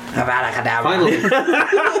 bro. Finally.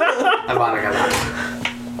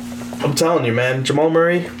 I'm telling you, man. Jamal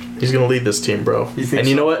Murray, he's gonna lead this team, bro. And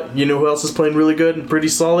you know what? You know who else is playing really good and pretty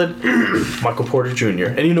solid? Michael Porter Jr.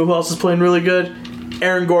 And you know who else is playing really good?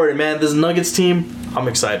 Aaron Gordon, man. This Nuggets team, I'm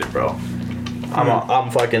excited, bro.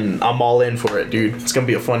 I'm all in for it, dude. It's gonna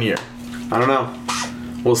be a fun year. I don't know.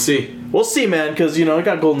 We'll see. We'll see, man, because, you know, it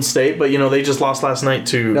got Golden State, but, you know, they just lost last night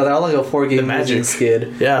to... No, they're on like a 4-game losing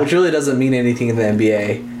skid. Yeah. Which really doesn't mean anything in the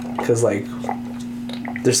NBA, because, like,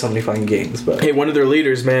 there's so many fucking games, but... Hey, one of their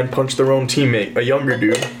leaders, man, punched their own teammate, a younger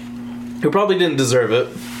dude, who probably didn't deserve it.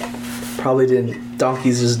 Probably didn't.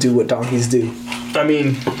 Donkeys just do what donkeys do. I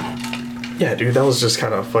mean... Yeah, dude, that was just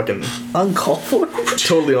kind of fucking... Uncalled for?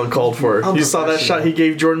 Totally uncalled for. You saw that shot he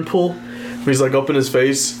gave Jordan Poole? He's like up in his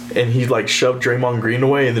face, and he like shoved Draymond Green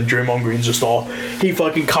away, and then Draymond Green's just all... He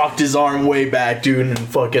fucking cocked his arm way back, dude, and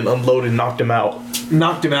fucking unloaded, knocked him out.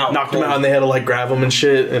 Knocked him out, and they had to like grab him and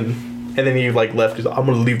shit, and then he like left. He's like, I'm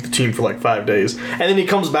gonna leave the team for like 5 days. And then he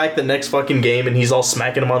comes back the next fucking game, and he's all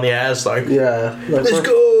smacking him on the ass, like... Yeah. Like, let's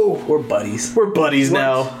go! We're buddies. We're buddies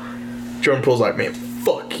now. Jordan Poole's like, man,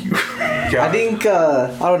 fuck you. I think,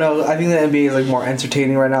 I don't know, I think the NBA is like more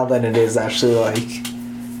entertaining right now than it is actually like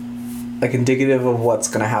indicative of what's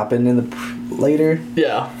gonna happen in the later.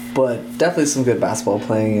 Yeah. But definitely some good basketball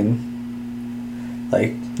playing, and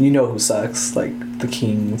like, you know who sucks, like the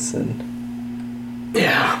Kings, and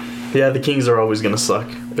yeah, the Kings are always gonna suck.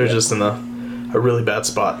 They're just in a really bad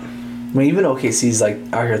spot. I mean, even OKC's like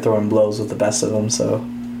out here throwing blows with the best of them, so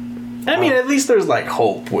I mean, at least there's like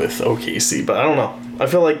hope with OKC, but I don't know. I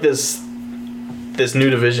feel like this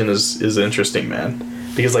new division is interesting, man.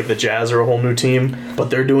 Because like the Jazz are a whole new team, but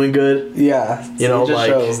they're doing good. Yeah, you know, it just like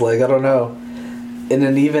shows, like, I don't know. And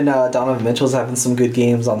then even Donovan Mitchell's having some good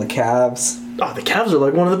games on the Cavs. Oh, the Cavs are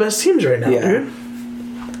like one of the best teams right now, dude.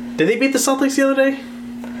 Did they beat the Celtics the other day?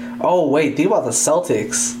 Oh wait, think about the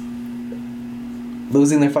Celtics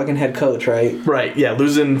losing their fucking head coach, right? Right, yeah,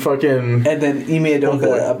 losing fucking... And then Ime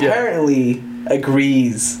Udoka apparently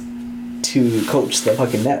agrees to coach the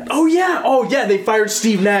fucking Nets. Oh yeah, they fired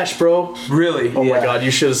Steve Nash, bro. Really? Oh my god,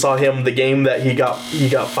 you should have saw him the game that he got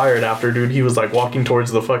fired after, dude. He was like walking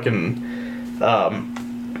towards the fucking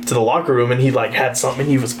to the locker room, and he like had something, and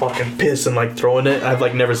he was fucking pissed and like throwing it. I've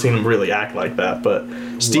like never seen him really act like that, but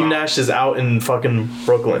Steve Nash is out in fucking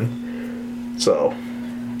Brooklyn. So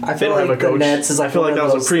I feel like the Nets is like, I feel like that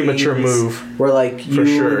was a premature move. Where like you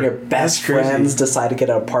and your best friends decide to get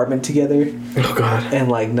an apartment together. Oh god. And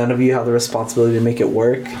like none of you have the responsibility to make it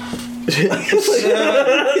work. You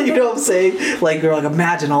know what I'm saying? Like, you're like,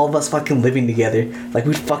 imagine all of us fucking living together. Like,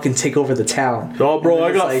 we'd fucking take over the town. Oh, bro,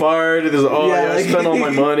 I got fired. I spent all my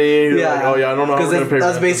money. Yeah. Like, I don't know how we're going to pay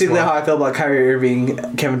that's basically how I felt about Kyrie Irving,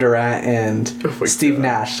 Kevin Durant, and Steve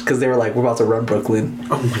Nash. Because they were like, we're about to run Brooklyn.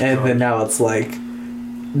 And then now it's like,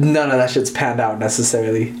 none of that shit's panned out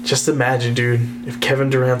necessarily. Just imagine, dude, if Kevin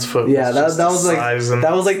Durant's foot was that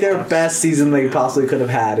was like their best season they possibly could have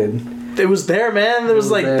had. And it was there, man. It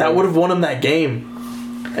was like there. That would have won them that game,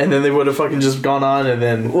 and then they would have fucking just gone on, and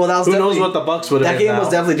then who knows what the Bucks would have. That game was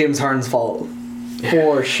definitely James Harden's fault,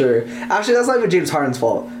 for sure. Actually, that's not even James Harden's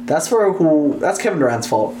fault. That's Kevin Durant's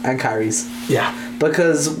fault and Kyrie's. Yeah,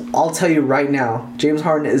 because I'll tell you right now, James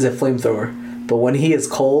Harden is a flamethrower, but when he is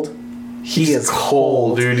cold, he is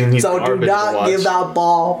cold, dude. And he's so do not give that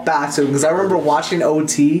ball back to him. Because I remember watching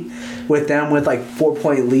OT with them with like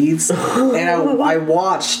 4-point leads, and I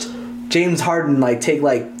watched James Harden like take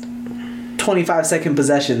like 25-second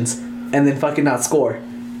possessions and then fucking not score,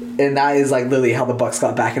 and that is like literally how the Bucks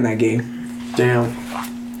got back in that game. Damn.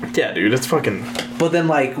 Yeah, dude, it's fucking. But then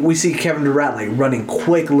like we see Kevin Durant like running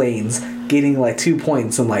quick lanes, getting like 2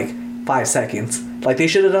 points in like 5 seconds. Like they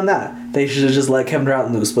should have done that. They should have just let Kevin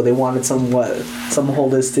Durant loose, but they wanted some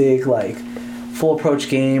holistic like full approach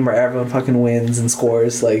game where everyone fucking wins and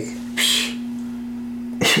scores. Like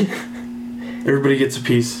everybody gets a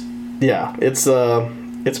piece. Yeah, it's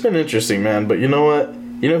been interesting, man. But you know what?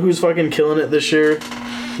 You know who's fucking killing it this year?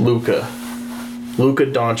 Luca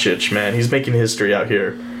Doncic, man. He's making history out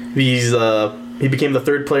here. He became the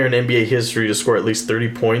third player in NBA history to score at least 30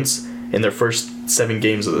 points in their first 7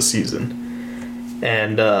 games of the season.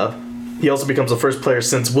 And he also becomes the first player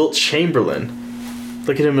since Wilt Chamberlain.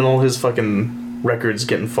 Look at him and all his fucking records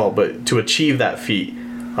getting fall, but to achieve that feat,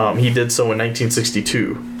 he did so in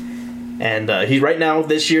 1962. And he right now,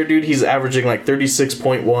 this year, dude, he's averaging like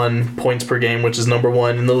 36.1 points per game, which is number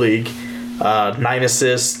 1 in the league. 9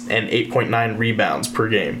 assists and 8.9 rebounds per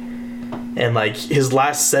game. And, like, his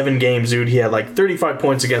last 7 games, dude, he had, like, 35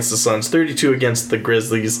 points against the Suns, 32 against the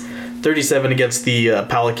Grizzlies, 37 against the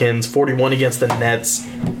Pelicans, 41 against the Nets,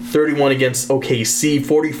 31 against OKC,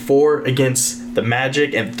 44 against the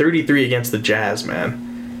Magic, and 33 against the Jazz, man.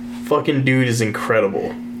 Fucking dude is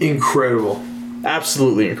incredible. Incredible.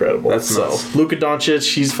 Absolutely incredible. That's nuts. Luka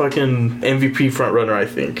Doncic, he's fucking MVP frontrunner, I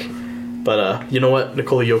think. But, you know what?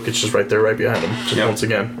 Nikola Jokic is right there, right behind him, just once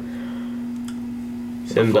again.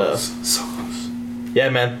 So close. Yeah,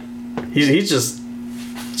 man, he's just,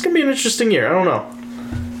 it's gonna be an interesting year. I don't know.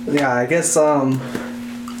 Yeah, I guess I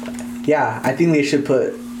think they should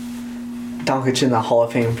put Doncic in the Hall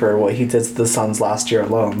of Fame for what he did to the Suns last year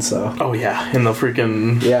alone. So Oh yeah, in the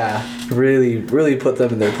freaking really put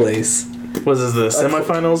them in their place. was this the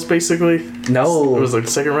semifinals basically? No, It was like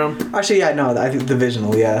the second round. actually, yeah, no, I think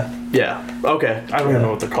divisional, yeah. Yeah. Okay. I don't even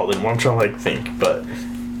know what they're called anymore. I'm trying to like think, but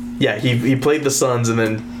yeah, he played the Suns and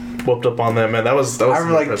then whooped up on them, and that was. I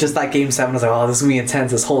remember like just that game 7. I was like, oh, this is gonna be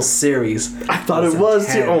intense. This whole series. I thought it was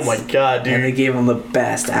too. Oh my god, dude! And they gave him the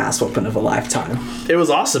best ass whooping of a lifetime. It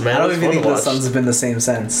was awesome, man. I don't It was even fun think to the watch. Suns have been the same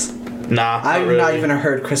since. Nah, I've really. not even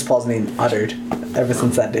heard Chris Paul's name uttered ever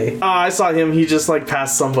since that day. I saw him. He just like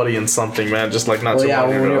passed somebody in something, man. Just like not Well, too yeah, long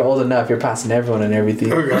when ago. you're old enough, you're passing everyone and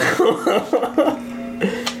everything.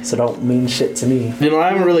 So don't mean shit to me. You know, I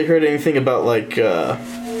haven't really heard anything about like the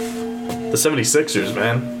 76ers,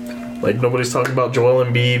 man. Like nobody's talking about Joel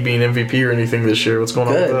Embiid being MVP or anything this year. What's going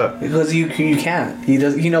on with Good, that? because you can't. He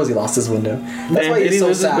knows he lost his window. That's why And he's he so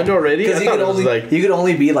loses his sad. window already? Because I you thought could it was only like- you could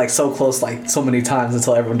only be like so close like so many times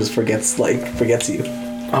until everyone just forgets you.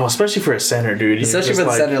 Oh, especially for a center, dude. You Especially just, for the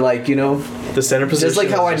like, center, like the center position. like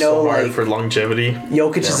how is I just so know, hard like, for longevity.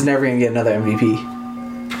 Jokic is never gonna get another MVP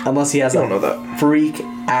unless he has I don't know that. freak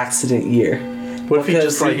accident year. What if he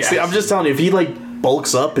just like? See, I'm just telling you, if he like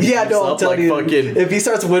bulks up and Yeah, keeps no, I'm up telling like you. fucking. If he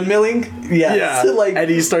starts windmilling, yes. Yeah, like, and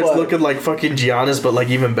he starts but looking like fucking Giannis, but like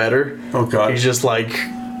even better. Oh god. He's just like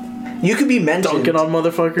you could be mentioned, dunking on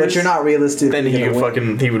motherfuckers. but you're not realistic. Then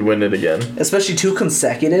he would win it again. Especially 2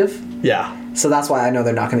 consecutive. Yeah. So that's why I know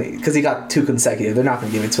they're not gonna, because he got 2 consecutive. They're not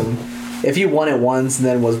gonna give it to him. If he won it once and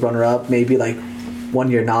then was runner up, maybe like 1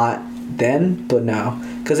 year not, then, but no,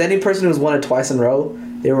 because any person who's won it twice in a row,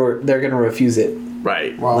 they're gonna refuse it.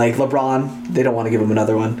 Right. Like LeBron, they don't want to give him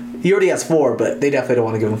another one. He already has 4, but they definitely don't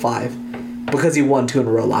want to give him 5 because he won 2 in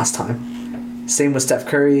a row last time. Same with Steph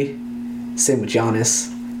Curry. Same with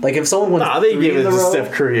Giannis. Like if someone wins They 3 give in it a to row,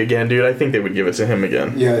 Steph Curry again, dude. I think they would give it to him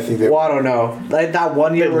again. Yeah, I think they. well, I don't know. Like that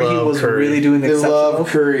 1 year They where he love was Curry. really doing They exceptional. love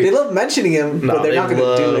Curry. They love mentioning him, No, but they're they not going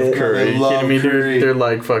to do love it. Curry. They You love kidding me, Curry. dude? They're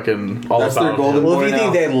like fucking all That's about their golden him. Well, boy if you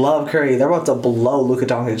think now. they love Curry, they're about to blow Luca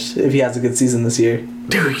Doncic if he has a good season this year.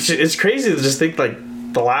 Dude, it's crazy to just think like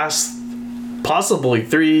the last possibly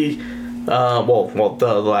 3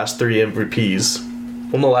 the last 3 MVPs.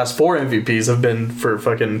 Well, the last 4 MVPs have been for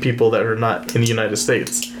fucking people that are not in the United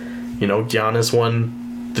States. You know, Giannis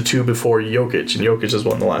won the 2 before Jokic, and Jokic has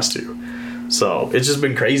won the last 2. So it's just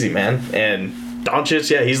been crazy, man. And Doncic,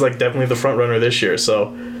 yeah, he's like definitely the front runner this year.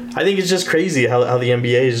 So I think it's just crazy how the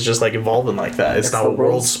NBA is just like evolving like that. It's now the a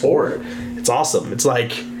world sport. It's awesome. It's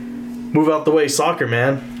like move out the way soccer,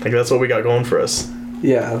 man. Like that's what we got going for us.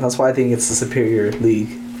 Yeah, that's why I think it's the superior league.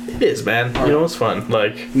 It is, man. You know, it's fun.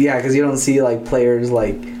 Like, Yeah, because you don't see like players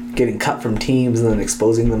like getting cut from teams and then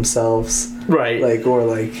exposing themselves, right. like or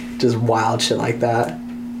like just wild shit like that.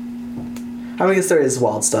 I mean, there is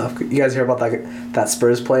wild stuff. You guys hear about that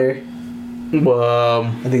Spurs player?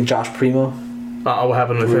 I think Josh Primo. What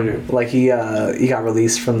happened with him? Like he got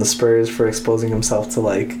released from the Spurs for exposing himself to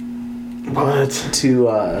like What? to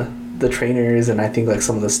the trainers and I think like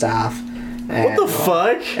some of the staff. And, What the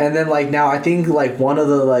fuck? And then like now I think like one of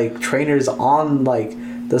the like trainers on like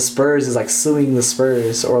the Spurs is like suing the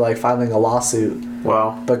Spurs or like filing a lawsuit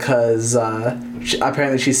Wow. because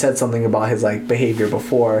apparently she said something about his like behavior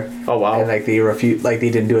before. Oh, wow. And like they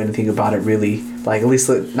didn't do anything about it really, like at least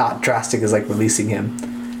not drastic as like releasing him.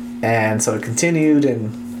 And so it continued,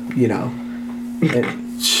 and you know,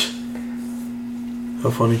 How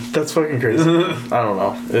funny. That's fucking crazy. I don't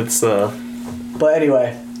know. It's but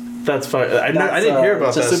anyway, that's fun. I didn't hear about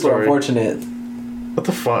it's that just super story. unfortunate. What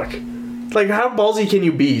the fuck? Like, how ballsy can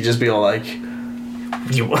you be? Just be all like,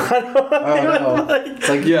 you. I don't know. It's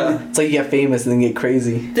like Yeah. it's like you get famous and then get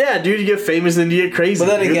crazy. Yeah, dude, you get famous and you get crazy.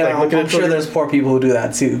 But then dude. again, Like, I'm sure there's poor people who do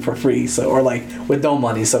that too for free, so or like with no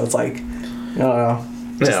money. So it's like, I don't know.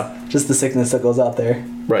 Just the sickness that goes out there.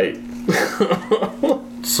 Right.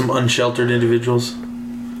 Some unsheltered individuals.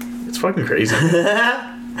 It's fucking crazy.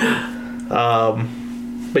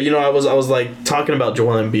 But you know, I was like talking about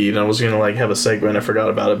Joel Embiid, and I was gonna like have a segment. I forgot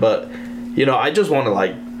about it, but you know, I just want to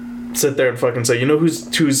like sit there and fucking say, you know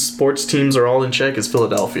whose sports teams are all in check is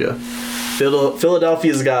Philadelphia.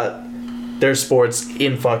 Philadelphia's got their sports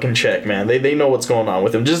in fucking check, man. They know what's going on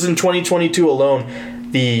with them. Just in 2022 alone,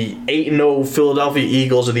 the 8-0 Philadelphia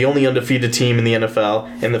Eagles are the only undefeated team in the NFL,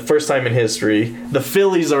 and the first time in history. The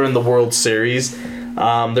Phillies are in the World Series.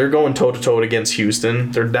 They're going toe-to-toe against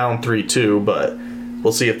Houston. They're down 3-2, but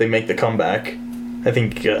we'll see if they make the comeback. I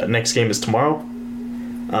think next game is tomorrow.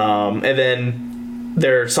 And then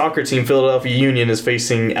their soccer team, Philadelphia Union, is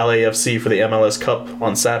facing LAFC for the MLS Cup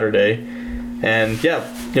on Saturday. And yeah,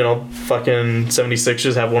 you know, fucking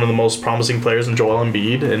 76ers have one of the most promising players in Joel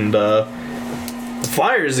Embiid, and the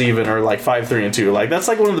Flyers even are like 5-3-2. Like, that's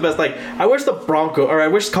like one of the best. Like, I wish the Broncos, or I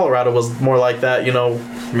wish Colorado was more like that, you know.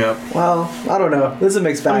 Yeah. Well, I don't know. This is a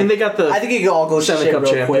mixed bag. I mean, they got the I think it could all go Stanley shit Cup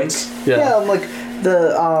real champions. quick. Yeah. like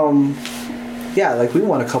like we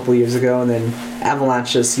won a couple years ago, and then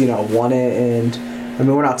Avalanche just, you know, won it, and I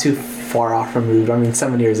mean, we're not too far off removed. I mean,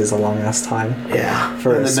 7 years is a long ass time. Yeah.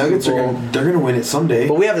 For And the Nuggets they're gonna win it someday.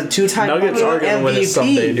 But we have a 2-time Nuggets are going to win it MVP.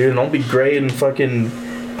 someday, dude. And don't be great and fucking...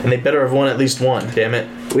 And they better have won at least one, damn it.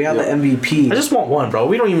 We have the MVP. I just want one, bro.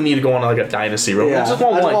 We don't even need to go on like a dynasty, bro. Yeah. I just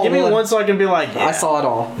want I just one. want Give me one. one so I can be like, yeah, I saw it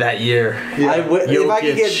all. that year.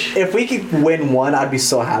 Jokic. If we could win one, I'd be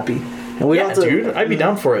so happy. And we Yeah, don't have to, dude. I'd be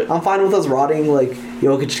down for it. I'm fine with us rotting. Like,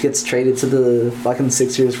 Jokic gets traded to the fucking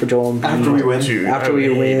Sixers for Joel Embiid. After we win. Dude, After I we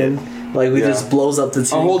would hate win. it. Like, we Yeah. just blows up the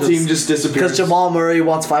team. Our whole team just disappears. Because Jamal Murray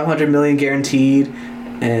wants $500 million guaranteed,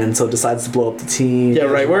 and so decides to blow up the team. Yeah,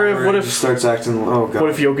 right. What if starts acting? Oh god. What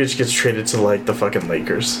if Jokic gets traded to like the fucking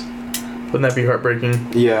Lakers? Wouldn't that be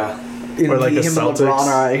heartbreaking? Yeah. And Or like the him Celtics. and LeBron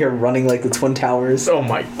are out here running like the Twin Towers. Oh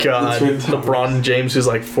my god. The Twin Towers. LeBron James, who's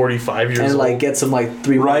like 45 years And old. like gets him like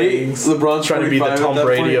 3 Right? rings. LeBron's Trying to be the 45 Tom at that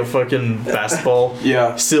Brady point. of fucking basketball.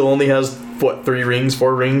 Yeah. Still only has, what, 3 rings,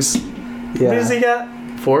 4 rings? How many does he got?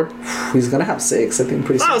 4? He's gonna have 6, I think,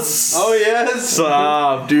 pretty soon. Oh yes.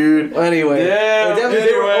 Stop, dude. Anyway. Yeah,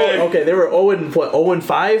 anyway. They were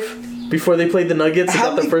 0-5 before they played the Nuggets. They How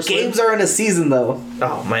got their many first games win. are in a season, though?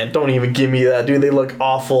 Oh man, don't even give me that, dude. They look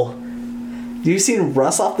awful. You seen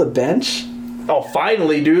Russ off the bench? Oh,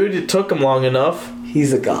 finally, dude. It took him long enough.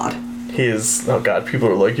 He's a god. He is. Oh god, people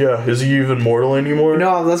are like, yeah, is he even mortal anymore?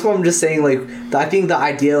 No, that's what I'm just saying. Like, I think the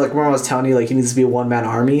idea, like, when I was telling you, like, he needs to be a one-man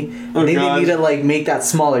army. I think God. they need to, like, make that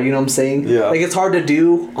smaller. You know what I'm saying? Yeah. Like, it's hard to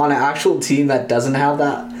do on an actual team that doesn't have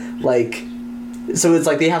that. Like, so it's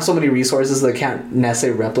like they have so many resources that can't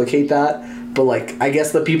necessarily replicate that. But, like, I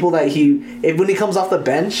guess the people that when he comes off the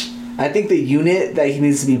bench, I think the unit that he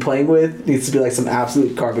needs to be playing with needs to be like some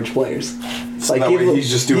absolute garbage players. So that way he's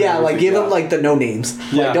just doing like everything, give yeah. him like the no names.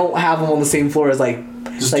 Yeah. Like, don't have them on the same floor as like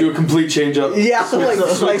Just like, do a complete change up. yeah, like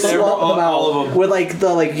swap them out all of them. with like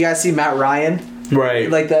you guys see Matt Ryan. Right.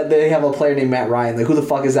 Like that, they have a player named Matt Ryan. Like, who the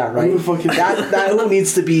fuck is that, right? Who the fuck is that who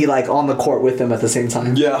needs to be like on the court with them at the same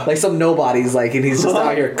time? Yeah. like some nobodies, like, and he's just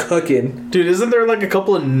out here cooking. Dude, isn't there like a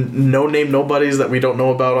couple of no-name nobodies that we don't know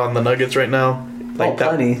about on the Nuggets right now? Like that,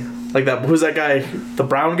 plenty. Like that. Who's that guy? The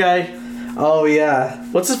brown guy? Oh yeah,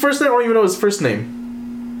 What's his first name? I don't even know his first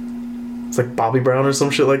name. It's like Bobby Brown or some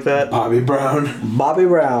shit like that. Bobby Brown. Bobby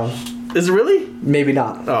Brown. Is it really? Maybe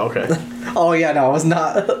not. Oh, okay. Oh yeah, no, I was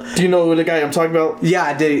not. Do you know the guy I'm talking about? Yeah,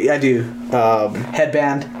 I do.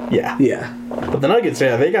 Headband. Yeah. Yeah. But the Nuggets,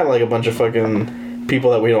 yeah, they got like a bunch of fucking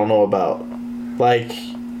people that we don't know about. Like,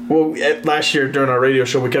 well, last year during our radio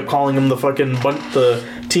show, we kept calling them the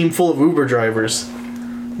team full of Uber drivers.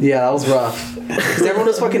 Yeah, that was rough. Because everyone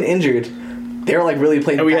was fucking injured. They were like really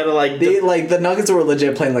playing. And we had to like... the Nuggets were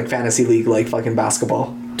legit playing like fantasy league, like fucking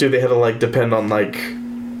basketball. Dude, they had to like depend on like...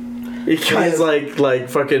 Guys like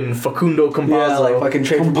fucking Facundo Campazzo. Yeah, like fucking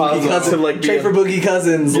trade for Boogie Cousins. Like, Trade for Boogie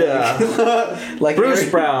Cousins. Yeah. Like Bruce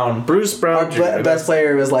Brown. Our Jr. best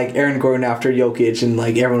player was like Aaron Gordon after Jokic, and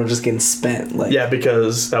like everyone was just getting spent. Like, Yeah,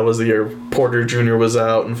 because that was the year Porter Jr. was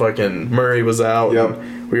out and fucking Murray was out. Yep.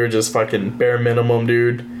 And we were just fucking bare minimum,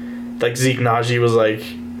 dude. Like Zeke Naji was like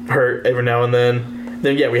hurt every now and then.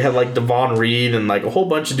 Then yeah, we had like Devon Reed and like a whole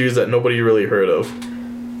bunch of dudes that nobody really heard of.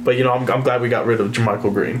 But you know, I'm glad we got rid of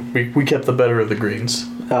JaMychal Green. We kept the better of the Greens.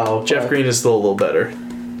 oh, Jeff Green is still a little better.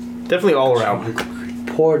 Definitely all around.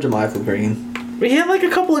 poor JaMychal Green. But he had like a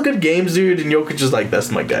couple of good games, dude, and Jokic is like, that's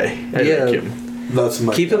my guy. I Yeah. like him. That's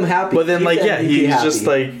my. Keep him happy. But then Keep like the yeah, MVP he's happy. just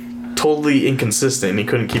like totally inconsistent. He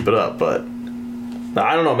couldn't keep it up, but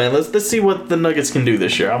I don't know, man. Let's see what the Nuggets can do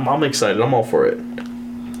this year. I'm excited. I'm all for it.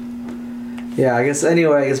 Yeah, I guess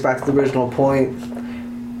back to the original point.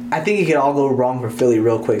 I think it could all go wrong for Philly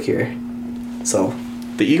real quick here. So,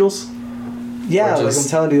 The Eagles? yeah, Or like just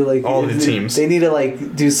I'm telling you, like all the teams? they need to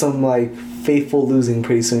like do some like faithful losing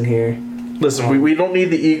pretty soon here. Listen, we don't need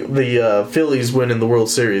the Phillies winning the World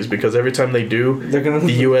Series because every time they do,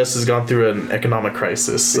 the U.S. has gone through an economic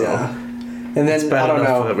crisis. So. Yeah. And then, I don't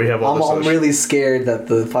know, that we have all I'm really scared that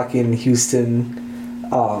the fucking Houston,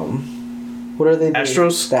 what are they?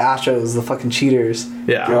 Astros? The Astros, the fucking cheaters.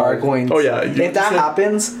 Yeah. Are going to, if that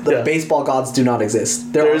happens, the baseball gods do not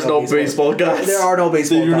exist. There is no baseball gods. There are no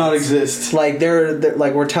baseball gods. They do not exist. Like, they're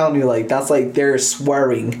like, we're telling you, like, that's like, they're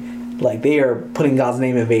swearing. Like, they are putting God's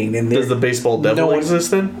name in vain. And does the baseball devil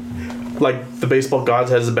exist then? Like, the baseball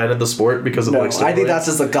gods has abandoned the sport because of like steroids? I think that's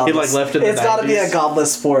just a godless. He left in the 90s. It's got to be a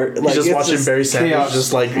godless sport. Like, he's just watching Barry Sanders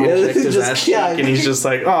just like inject his ass cheek, and he's just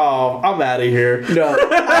like, oh, I'm out of here. No,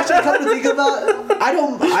 actually, come to think about it,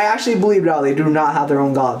 I actually believe now they do not have their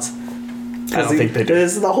own gods. I don't think they do.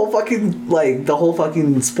 The whole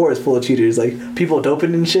fucking sport is full of cheaters. Like, people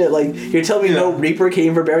doping and shit. Like, you're telling me no Reaper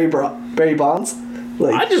came for Barry Bonds?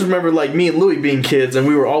 Like, I just remember like me and Louis being kids, and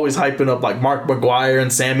we were always hyping up like Mark McGwire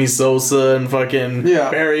and Sammy Sosa and fucking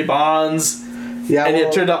Barry Bonds. Yeah, and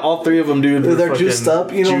it turned out all three of them, dude, they're juiced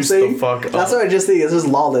up. You know what I'm saying? That's what I just think. It's just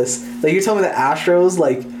lawless. Like, you're telling me the Astros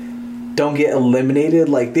like don't get eliminated.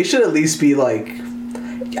 Like, they should at least be like.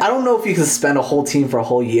 I don't know if you can suspend a whole team for a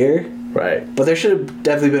whole year. Right. But there should have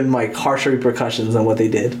definitely been like harsher repercussions on what they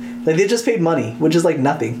did. Like, they just paid money, which is like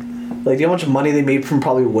nothing. Like, do you know how much money they made from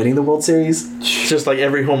probably winning the World Series? Just like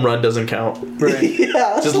every home run doesn't count. Right.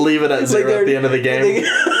 Yeah. Just leave it at 0 at the end of the game.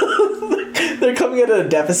 They're coming at a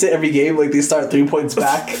deficit every game. Like, they start 3 points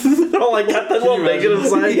back. Oh, like got that little negative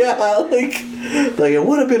side. Yeah, like it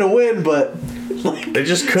would have been a win, but like, they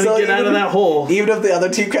just couldn't get out of that hole. Even if the other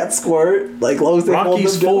team can't score, like, long as they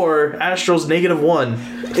Rockies 4, Astros -1.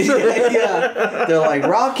 Yeah, they're like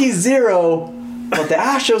Rockies 0. But the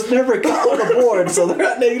Astros never got on the board, so they're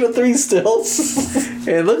at -3 still.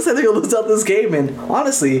 And it looks like they're going to lose out this game. And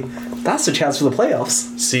honestly, that's their chance for the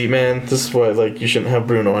playoffs. See, man, this is why like you shouldn't have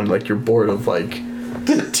Bruno on like your board of like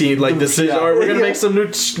team like decision. All right, we're gonna make some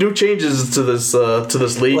new changes to this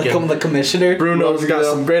league. Like, I'm the commissioner. Bruno's got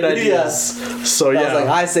some great ideas. Yeah. So yeah, I was like,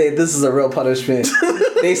 I say this is a real punishment.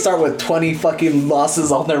 They start with 20 fucking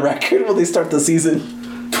losses on their record when they start the season.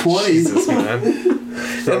 20, Jesus, man.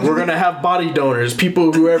 We're gonna have body donors.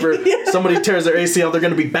 People, whoever somebody tears their ACL, they're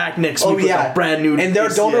gonna be back next week with a brand new. And their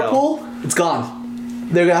ACL. donor pool, it's gone.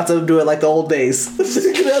 They're gonna have to do it like the old days.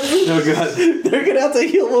 They're gonna have to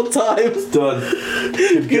heal one time. Done.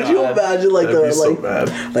 Could you imagine like they're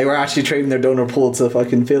like we're actually trading their donor pool to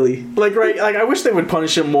fucking Philly? Like, right, like I wish they would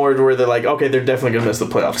punish him more to where they're like, okay, they're definitely gonna miss the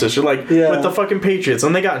playoffs this year. Like with the fucking Patriots,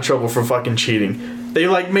 and they got in trouble for fucking cheating. They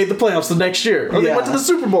like made the playoffs the next year, or they went to the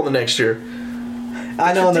Super Bowl the next year.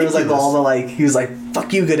 I know, and there was like all the like he was like,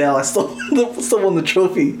 "Fuck you, Goodell! I still won the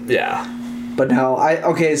trophy." Yeah. But now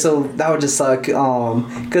so that would just suck.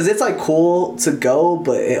 Because it's like cool to go,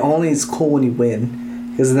 but it only is cool when you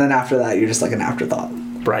win. Because then after that, you're just like an afterthought.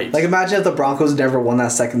 Right. Like, imagine if the Broncos never won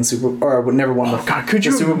that second never won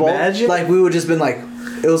the Super Bowl. Imagine? Like, we would just been like,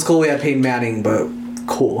 it was cool we had Peyton Manning, but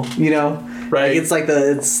cool, you know? Right. Like, it's like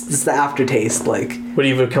it's the aftertaste. Like, would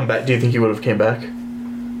he have come back? Do you think he would have came back?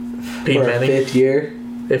 Peyton Manning, 5th year.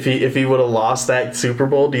 If he would have lost that Super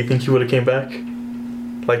Bowl, do you think he would have came back?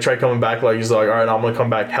 Like, try coming back, like, he's like, all right, I'm going to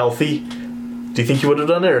come back healthy. Do you think he would have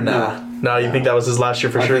done it, or nah? No, you think that was his last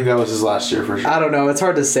year for sure? I think that was his last year for sure. I don't know. It's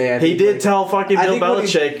hard to say. He did tell fucking Bill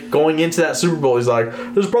Belichick going into that Super Bowl, he's like,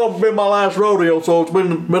 this has probably been my last rodeo, so it's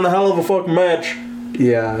been a hell of a fucking match.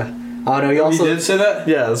 Yeah. I don't know. He did say that?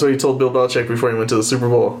 Yeah, that's what he told Bill Belichick before he went to the Super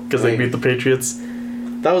Bowl, because they beat the Patriots.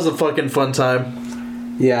 That was a fucking fun time.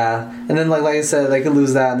 Yeah, and then like I said, they could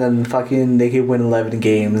lose that, and then fucking they could win 11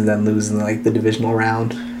 games and then lose in like the divisional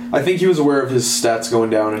round. I think he was aware of his stats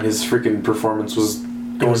going down, and his freaking performance was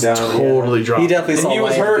going down. Totally dropped. He definitely saw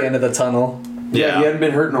light at the end of the tunnel. Yeah, he hadn't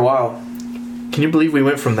been hurt in a while. Can you believe we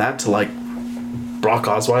went from that to like Brock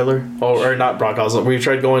Osweiler? Or not Brock Osweiler. We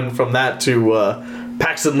tried going from that to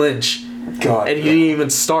Paxton Lynch. God, and he didn't even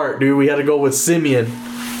start, dude. We had to go with Simeon.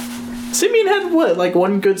 Simeon had what, like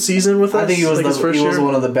one good season with us? I think he was like he was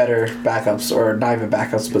one of the better backups, or not even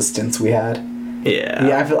backups, but stints we had. Yeah.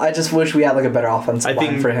 Yeah, I just wish we had like a better offensive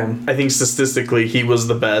line for him. I think statistically he was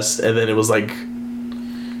the best, and then it was like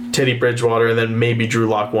Teddy Bridgewater, and then maybe Drew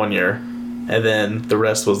Lock 1 year, and then the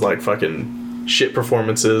rest was like fucking shit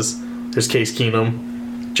performances. There's Case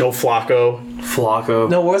Keenum, Joe Flacco.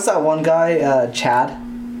 No, what's that one guy? Chad.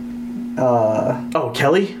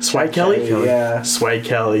 Kelly? Swag Kelly? Yeah. Swag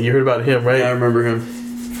Kelly. You heard about him, right? Yeah, I remember him.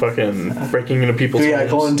 Fucking breaking into people's homes. Yeah,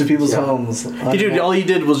 going into people's homes. Dude, all he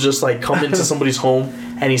did was just like come into somebody's home,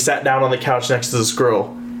 and he sat down on the couch next to this girl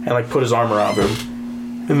and like put his arm around him.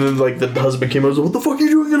 And then like the husband came over and was like, what the fuck are you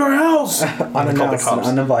doing in our house? Unannounced and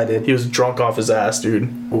uninvited. He was drunk off his ass,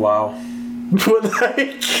 dude. Wow. But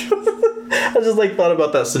like, I just like thought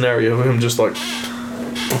about that scenario of him just like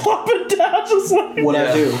flopping down, just like. What'd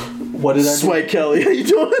I do? What did I do? Sway Kelly, how you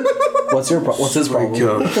doing? What's his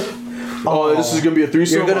problem? Oh, this is gonna be a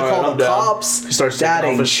threesome. You're gonna call the cops. He starts That taking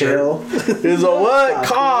off ain't his chill. shirt. He's like, what?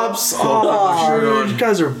 Cops? Oh, you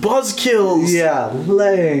guys are buzzkills. Yeah,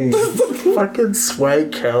 lame. Fucking Sway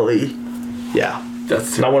Kelly. Yeah,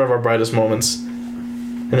 That's not one of our brightest moments.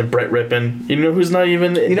 And then Brett Rippon. You know who's not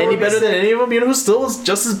even any better than any of them? You know who still is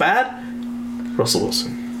just as bad? Russell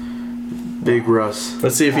Wilson. Big Russ.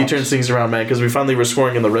 Let's see if he turns things around, man, because we finally were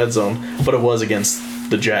scoring in the red zone, but it was against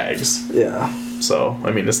the Jags. Yeah. So,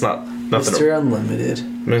 I mean, it's not nothing. Mr. Unlimited.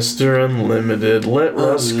 Mr. Unlimited. Let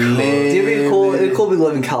Russ cook. It'd be cool to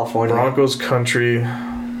live in California. Broncos country.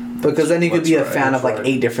 Because then you could be a right, fan of like right.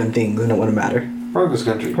 8 different things and it wouldn't matter. Broncos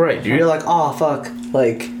country. Right, dude. You're like, oh fuck,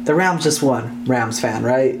 like the Rams just won. Rams fan,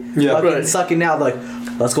 right? Yeah, Fucking right. sucking now, like,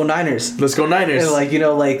 let's go Niners. Let's go Niners. And like, you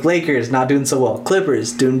know, like Lakers not doing so well.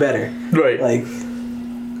 Clippers doing better. Right. Like,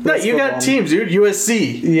 no, you got teams, dude.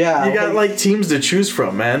 USC. Yeah, You got like teams to choose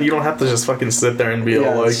from, man. You don't have to just fucking sit there and be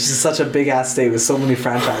yeah, all like, it's just such a big ass state with so many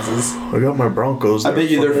franchises. I got my Broncos. I bet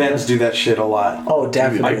you their Fucking- fans do that shit a lot. Oh,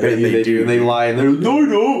 definitely. I bet they do. And they lie and they're no,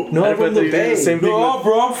 no. No, I I'm from bet the they do Bay. the same thing No,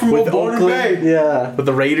 bro, I'm from with Oakland Oakland. Bay. Yeah. with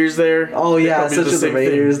the Raiders there. Oh They yeah, probably do such as the same thing.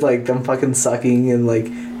 Raiders, like them fucking sucking and like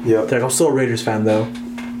Yep. they're like, I'm still a Raiders fan though.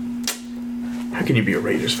 How can you be a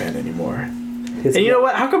Raiders fan anymore? And you know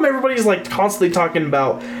what? How come everybody's like constantly talking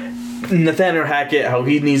about Nathaniel Hackett, how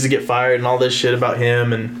he needs to get fired and all this shit about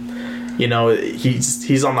him, and you know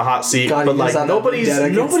he's on the hot seat, God, but he like was on that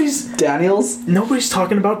nobody's Daniels.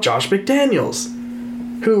 talking about Josh McDaniels,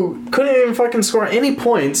 who couldn't even fucking score any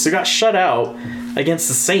points. Who got shut out against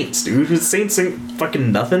the Saints, dude. The Saints ain't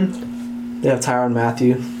fucking nothing. They have Tyrann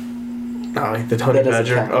Mathieu. Oh, the Honey That doesn't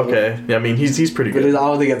Badger. count. Okay, yeah, I mean he's pretty But good. I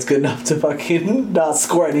don't think it's good enough to fucking not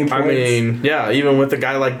score any points. I mean, yeah, even with a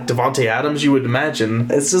guy like Devontae Adams, you would imagine.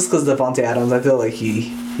 It's just because Devontae Adams, I feel like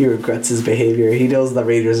he regrets his behavior. He knows the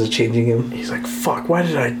Raiders are changing him. He's like, fuck, why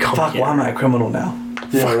did I come Fuck, here? why am I a criminal now?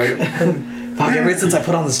 Yeah, right. Fuck, ever since I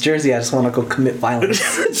put on this jersey, I just want to go commit violence.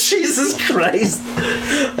 Jesus Christ.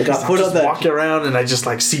 Like, I I put on just that. walk around and I just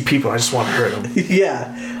like see people. I just want to hurt them.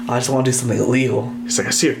 Yeah, I just want to do something illegal. He's like,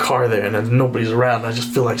 I see a car there and then nobody's around. I just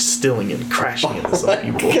feel like stealing and crashing into some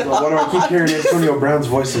people. Why do I keep hearing Antonio Brown's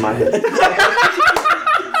voice in my head?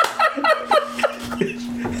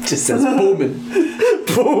 It just says booming.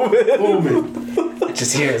 Booming. I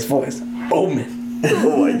just hear his voice. Booming.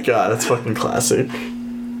 Oh my god, that's fucking classic.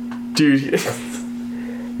 Dude.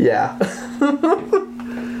 Yeah.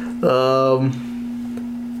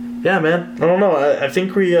 Yeah, man. I don't know. I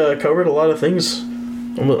think we covered a lot of things.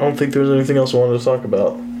 I don't think there was anything else I wanted to talk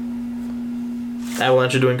about.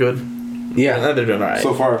 Avalanche are doing good. Yeah. They're doing alright.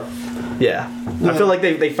 So far. Yeah. I feel like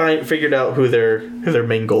they figured out who their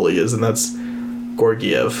main goalie is, and that's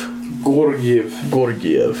Georgiev. Georgiev.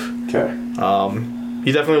 Okay.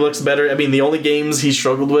 He definitely looks better. I mean, the only games he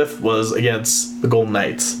struggled with was against the Golden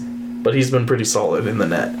Knights, but he's been pretty solid in the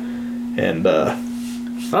net. And I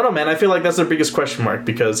don't know, man. I feel like that's their biggest question mark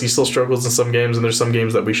because he still struggles in some games, and there's some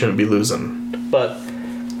games that we shouldn't be losing. But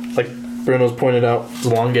like Bruno's pointed out, it's a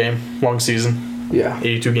long game, long season, Yeah.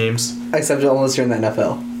 82 games. Except unless you're in the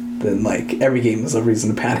NFL. Then, like, every game is a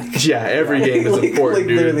reason to panic. Yeah, every game is Like- important, like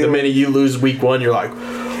dude. literally, The like- minute you lose week 1, you're like,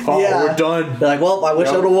 oh, Yeah. we're done. They're like, well, I wish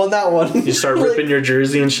I would have won that one. You start ripping your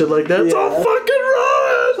jersey and shit like that. It's all Yeah. fucking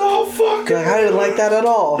wrong. It's all fucking Like, I didn't like that at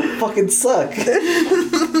all. Fucking suck.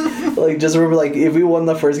 Like, just remember, like, if we won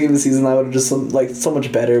the first game of the season, I would have just, like, so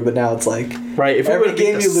much better. But now it's like, right. If we every would've beat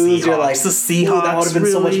game the you lose, you're Seahawks, like, the Seahawks, "Ooh, that would have been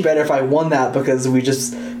so much really?" better if I won that because it'd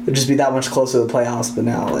just be that much closer to the playoffs. But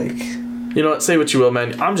now, like, You know what? Say what you will,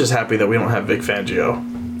 man. I'm just happy that we don't have Vic Fangio.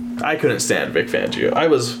 I couldn't stand Vic Fangio. I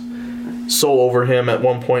was so over him at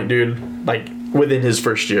one point, dude. Like, within his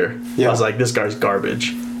first year. Yeah. I was like, this guy's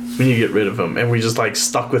garbage. We need to get rid of him. And we just, like,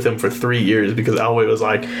 stuck with him for 3 years because Elway was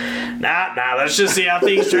like, nah, let's just see how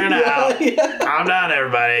things turn out. Calm down,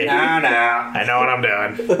 everybody. Nah. I know what I'm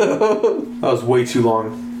doing. That was way too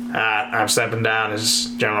long. I'm stepping down as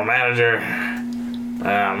general manager.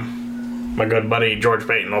 My good buddy George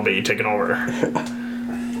Payton will be taking over.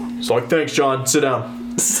 It's like, thanks, John. Sit down.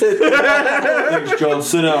 Thanks, John.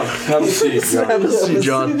 Sit down. Have a seat. John. Have a seat,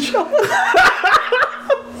 John.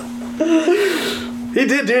 He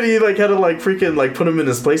did, dude. He like had to like freaking like put him in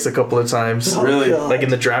his place a couple of times. Oh, Really? God. Like in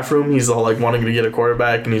the draft room, he's all like wanting to get a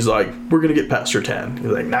quarterback, and he's like, "We're gonna get past your 10." He's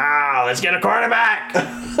like, "Nah, let's get a quarterback."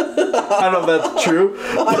 I don't know if that's true.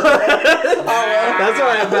 That's what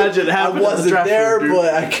I imagine I happened. wasn't in the draft there, room, dude.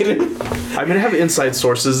 but I couldn't. I mean, I have inside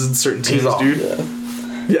sources in certain teams, off. dude.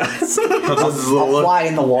 Yeah. A fly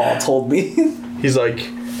in the wall told me. He's like,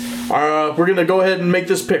 we're gonna go ahead and make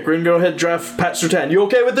this pick. We're gonna go ahead and draft Pat Surtain. You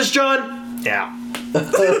okay with this, John? Yeah.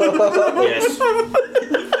 Yes.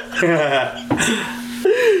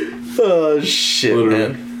 Oh shit,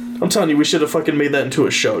 Literally. man! I'm telling you, we should have fucking made that into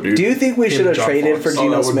a show, dude. Do you think we should have John traded Fox. for Oh,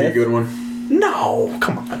 Geno that would be a Smith? good one. No,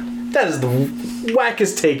 come on. That is the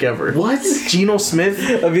wackest take ever. What? Geno Smith?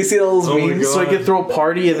 Have you seen all those Oh my memes? God. So he could throw a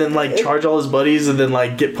party and then like charge all his buddies and then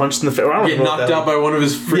like get punched in the face. I don't Get know what knocked that out by one of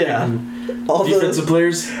his freaking Yeah. All defensive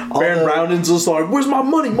players. Baron the- Browning's just like, "Where's my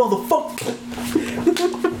money, motherfucker?"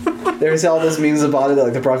 There's all those memes about it,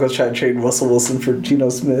 like the Broncos trying to trade Russell Wilson for Geno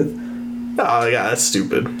Smith. Oh yeah, that's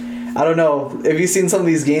stupid. I don't know. Have you seen some of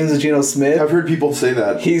these games with Geno Smith? I've heard people say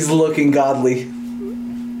that. He's looking godly.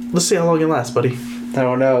 Let's see how long it lasts, buddy. I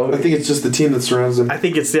don't know. I think it's just the team that surrounds him. I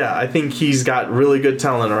think he's got really good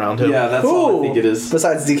talent around him. Yeah, that's all I think it is.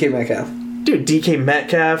 Besides DK Metcalf. Dude, DK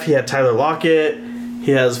Metcalf, he had Tyler Lockett,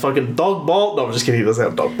 he has fucking Doug Ball. No, I'm just kidding, he doesn't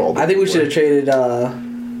have Doug Ball. I think we should have traded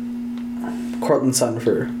Cortland Sutton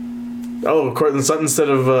for... Oh, Cortland Sutton instead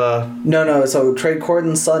of No, so trade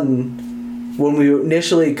Cortland Sutton when we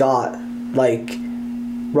initially got, like,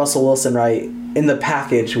 Russell Wilson, right? In the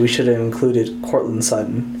package, we should have included Cortland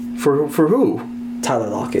Sutton. for who? Tyler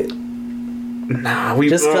Lockett. Nah, we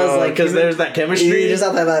Just because there's that chemistry. You just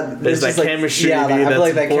have that. There's it's that just chemistry, Yeah, dude, I feel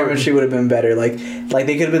like that's that important. chemistry would have been better. Like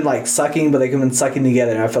they could have been like sucking, but they could have been sucking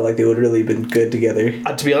together. And I felt like they would have really been good together.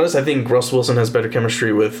 To be honest, I think Russell Wilson has better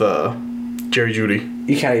chemistry with Jerry Jeudy.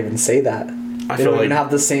 You can't even say that. I They feel don't like even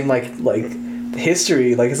have the same like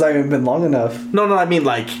history. Like it's not even been long enough. no, I mean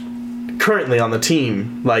like currently on the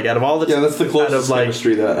team, like out of all the Yeah, that's the out closest of, like,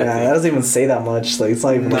 chemistry that I Yeah, think. that doesn't even say that much. Like it's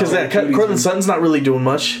not even because like, Cortland Sutton's not really doing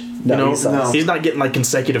much. No, you know, he sucks. he's not getting like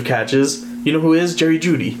consecutive catches. You know who is Jerry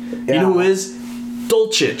Jeudy? You Yeah. know who is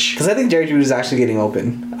Doncic? Because I think Jerry Judy is actually getting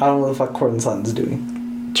open. I don't know what the fuck Cortland Sutton's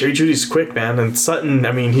doing. Jerry Judy's quick, man, and Sutton.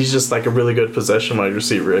 I mean, he's just like a really good possession wide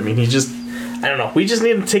receiver. I mean, he just, I don't know. We just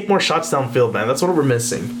need to take more shots downfield, man. That's what we're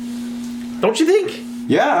missing. Don't you think?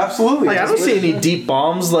 Yeah, absolutely. Like, I don't see any deep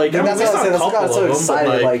bombs. Like, That's we what saw I said. a That's why I couple was so of them,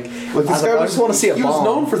 excited. but, Like, Like, I was like, I just want to see a he was bomb.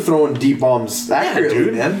 known for throwing deep bombs accurately,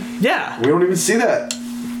 dude. man. yeah. We don't even see that.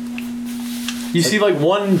 You see like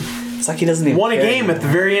one It's like he doesn't even a care game anymore. at the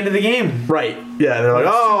very end of the game. Right. Yeah, they're like,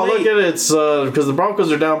 oh, too look late. at it. It's because the Broncos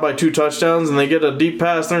are down by 2 touchdowns and they get a deep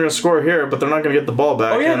pass. They're going to score here, but they're not going to get the ball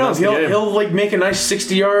back. Oh yeah, and no, that's the game. he'll like make a nice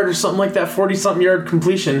 60-yard or something like that, 40-something yard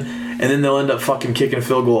completion, and then they'll end up fucking kicking a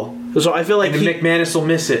field goal. So I feel like And McManus will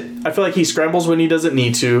miss it. I feel like he scrambles when he doesn't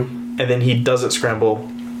need to, and then he doesn't scramble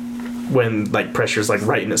when like pressure's like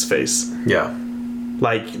right in his face. Yeah.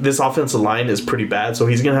 Like this offensive line is pretty bad, so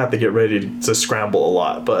he's gonna have to get ready to scramble a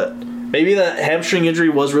lot. But maybe that hamstring injury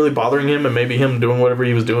was really bothering him, and maybe him doing whatever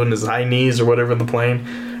he was doing, his high knees or whatever in the plane,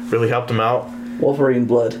 really helped him out. Wolverine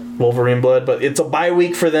blood. Wolverine blood, but it's a bye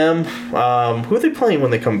week for them. Who are they playing when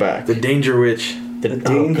they come back? The Danger Witch. The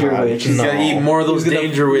Danger Witch. He's gotta eat more of those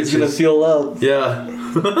Danger He's gonna Witches. feel up. Yeah.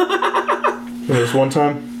 There's one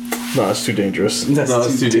time. No, it's too dangerous. That's No,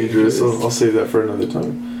 it's too dangerous. I'll save that for another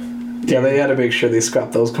time. Yeah, they had to make sure they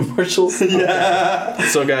scrapped those commercials. So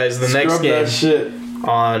guys, the next Scrub game that shit.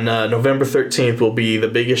 on November 13th will be the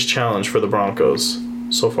biggest challenge for the Broncos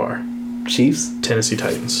so far. Chiefs. Tennessee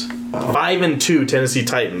Titans. 5-2 Tennessee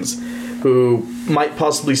Titans, who might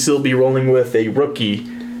possibly still be rolling with a rookie,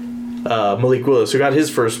 Malik Willis, who got his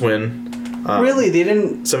first win. Really? They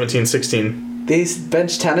didn't. 17-16. They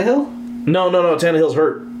benched Tannehill? No. Tannehill's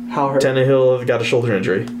hurt. How hurt? Tannehill got a shoulder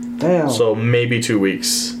injury. Damn. So maybe 2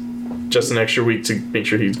 weeks. Just an extra week to make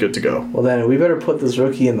sure he's good to go. Well, then we better put this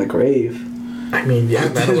rookie in the grave. I mean, yeah,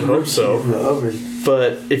 man, I would hope so. In the oven.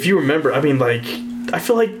 But if you remember, I mean, like, I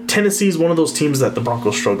feel like Tennessee is one of those teams that the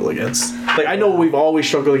Broncos struggle against. Like, I know we've always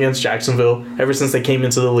struggled against Jacksonville ever since they came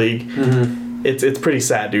into the league. Mm-hmm. It's pretty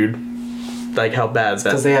sad, dude. Like, how bad is that?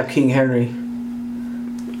 Because they have King Henry.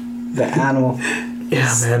 The animal.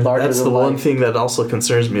 Yeah, man. larger That's than the one life. thing that also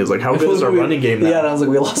concerns me is, like, how good is our running game now? Yeah, and I was like,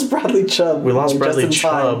 we lost Bradley Chubb. We lost like, Bradley just in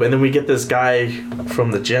time. Chubb, and then we get this guy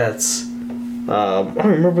from the Jets. I don't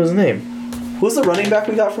remember his name. Who's the running back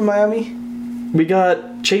we got from Miami? We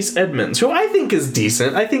got Chase Edmonds, who I think is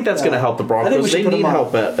decent. I think that's going to help the I think Broncos. we should They put him need on-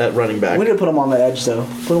 help at running back. We need to put him on the edge, though.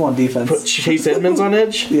 Put him on defense. Put Chase Edmonds on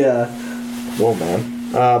edge? Yeah. Whoa,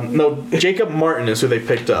 man. No, Jacob Martin is who they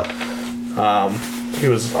picked up. He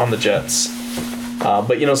was on the Jets.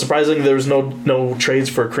 But, surprisingly, there was no trades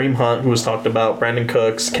for Kareem Hunt, who was talked about, Brandon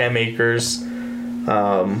Cooks, Cam Akers.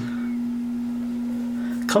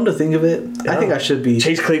 Come to think of it, I think I should be...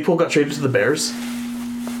 Chase Claypool got traded to the Bears.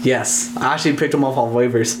 Yes. I actually picked him up on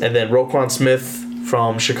waivers. And then Roquan Smith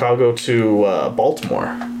from Chicago to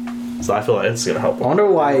Baltimore. So I feel like it's going to help him. I wonder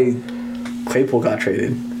why Claypool got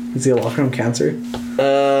traded. Is he a locker room cancer?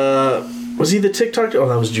 Was he the TikTok? Oh,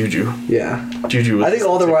 that was Juju. Yeah. Juju was I think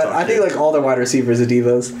all the wide receivers are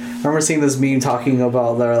divas. I remember seeing this meme talking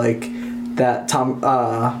about that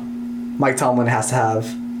Mike Tomlin has to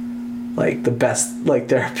have the best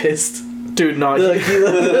therapist. Dude, no.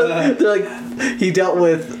 He dealt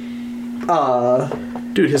with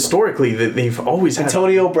dude, historically they've always had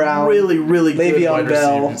Antonio Brown, really, really good Le'Veon wide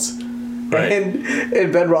Bell, receivers. Right.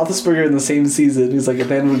 and Ben Roethlisberger in the same season. He's and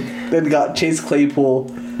then got Chase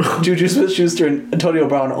Claypool, Juju Smith-Schuster, and Antonio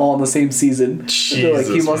Brown all in the same season. Jesus,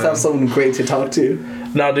 he must have someone great to talk to.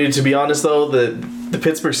 Now, dude, to be honest though, the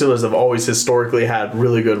Pittsburgh Steelers have always historically had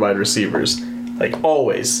really good wide receivers.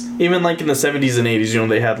 Always. Even in the 70s and 80s,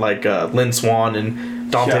 they had Lynn Swann and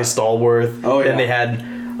Dante Stallworth. Oh, yeah. Then they had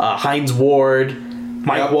Hines Ward,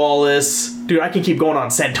 Mike Wallace. Dude, I can keep going on.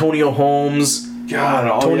 Santonio Holmes. God,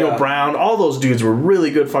 Antonio Brown. All those dudes were really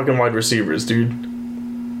good fucking wide receivers, dude.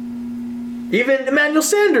 Even Emmanuel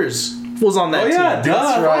Sanders was on that team.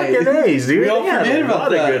 That's right. Fucking A's, dude. We all They had forget a about lot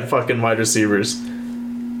that. of good fucking wide receivers.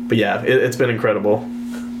 But yeah, it's been incredible.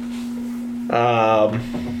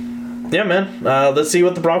 Yeah, man. Let's see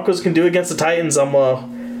what the Broncos can do against the Titans. I'm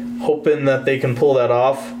hoping that they can pull that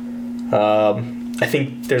off. I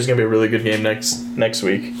think there's going to be a really good game next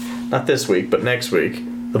week. Not this week, but next week.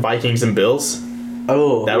 The Vikings and Bills.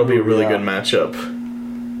 Oh. That'll be a really good matchup.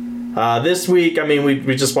 This week,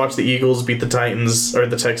 we just watched the Eagles beat the Texans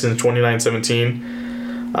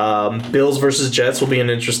 29-17. Bills versus Jets will be an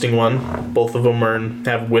interesting one. Both of them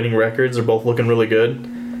have winning records. They're both looking really good.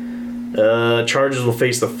 Chargers will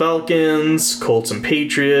face the Falcons, Colts and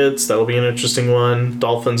Patriots. That'll be an interesting one.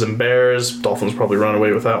 Dolphins and Bears. Dolphins probably run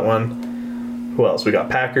away with that one. Who else? We got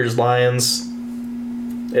Packers, Lions.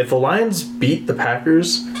 If the Lions beat the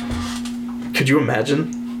Packers, could you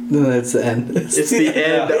imagine? No, it's the end. It's the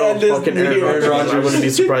end of fucking Aaron Rodgers. I wouldn't be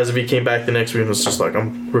surprised if he came back the next week and was just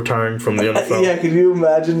I'm retiring from the NFL. Yeah, could you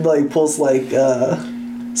imagine pulls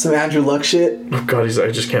some Andrew Luck shit? Oh god,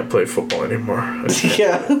 I just can't play football anymore.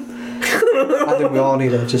 Yeah. I think we all need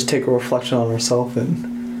to just take a reflection on ourselves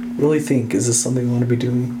and really think, is this something we want to be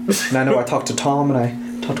doing? And I know I talked to Tom and I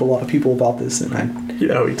talked to a lot of people about this, and he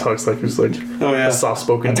talks like he's a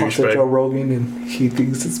soft-spoken I talked to douchebag. Joe Rogan and he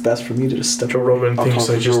thinks it's best for me to just step Joe Rogan thinks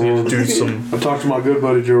I just need to do some I've talked to my good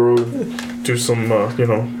buddy Joe Rogan. do some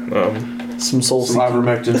some soul Some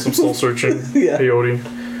ivermectin. some soul searching. Yeah. Peyote.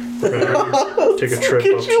 We're gonna take a trip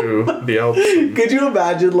up to the Alps. Could you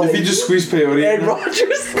imagine If he just squeezed peyote. Aaron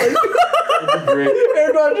Rodgers Great.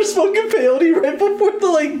 Aaron Rodgers smoking peyote right before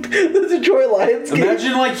the Detroit Lions game?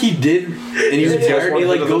 Imagine he did, and he's retired.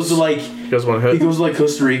 And he goes to You guys want to hit? he goes to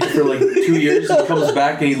Costa Rica for 2 years. And he comes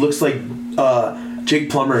back and he looks like Jake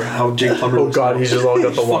Plummer. How Jake Plummer? Oh looks god, now. he's just all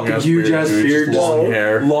got the long fucking ass huge beard, ass dude. beard, Just long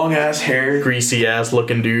hair, long ass hair, greasy ass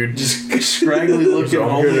looking dude. just scraggly looking,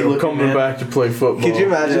 homely looking. coming man. back to play football. Could you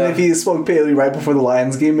imagine Yeah. if he smoked peyote right before the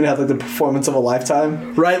Lions game and had the performance of a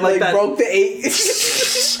lifetime? Right, like that. Broke the 8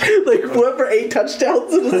 went for 8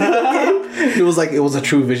 touchdowns in a single game. It was it was a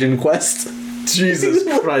true vision quest. Jesus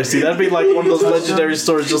Christ, dude, that'd be one of those legendary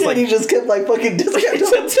stories. Just And he just kept fucking discounting.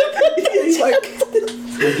 He's Like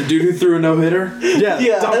the dude who threw a no hitter.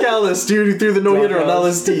 Yeah. Doc Ellis, dude who threw the no hitter on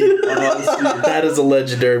LSD. That is a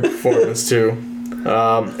legendary performance too.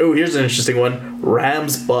 Here's an interesting one: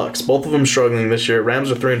 Rams Bucks. Both of them struggling this year.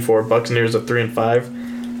 Rams are 3-4. Buccaneers are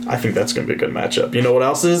 3-5. I think that's gonna be a good matchup. You know what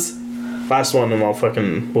else is? Last one,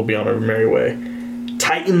 and we'll be on our merry way.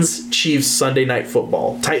 Titans Chiefs Sunday Night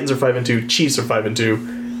Football. Titans are 5-2. Chiefs are 5-2.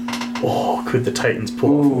 Oh, could the Titans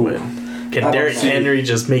pull off a win? Can Derrick Henry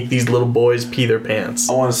just make these little boys pee their pants?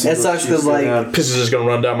 I want to see. It sucks because Piss is just gonna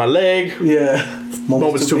run down my leg. yeah,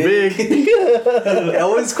 Moment's too big. It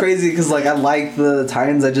always crazy because I like the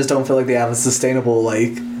Titans. I just don't feel like they have a sustainable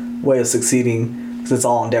way of succeeding because it's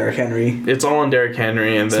all on Derrick Henry. It's all on Derrick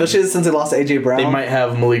Henry, and then Especially since they lost to AJ Brown. they might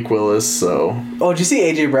have Malik Willis. So Oh, did you see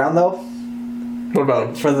AJ Brown though what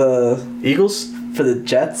about for the Eagles?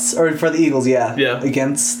 Jets or for the Eagles? Yeah, Yeah.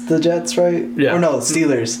 against the Jets, right? Yeah. Or no,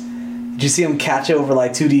 Steelers. Did you see him catch over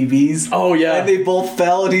 2 DBs? Oh yeah, And they both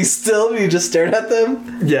fell, and he just stared at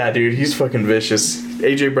them. yeah, dude, he's fucking vicious.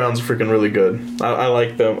 AJ Brown's freaking really good. I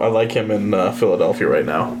like them. I like him in Philadelphia right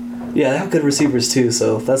now. Yeah, they have good receivers too,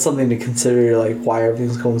 so that's something to consider. Why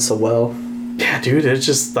everything's going so well. Yeah, dude, it's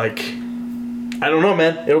just like, I don't know,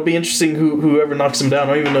 man. It'll be interesting whoever knocks them down.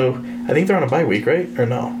 I don't even know. I think they're on a bye week, right? Or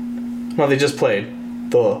no? No, they just played.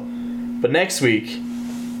 But next week,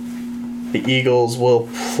 the Eagles will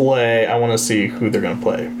play. I want to see who they're going to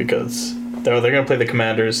play because they're going to play the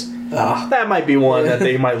Commanders. That might be one that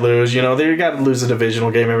they might lose. You know, they got to lose a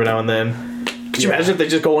divisional game every now and then. Could you imagine if they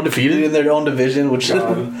just go undefeated? In their own division, which...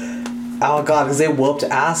 Oh, God, because they whooped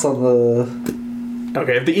ass on the...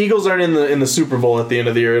 Okay, if the Eagles aren't in the Super Bowl at the end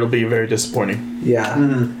of the year, it'll be very disappointing. Yeah.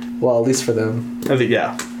 Mm-hmm. Well, at least for them. I think,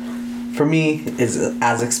 yeah. For me, it's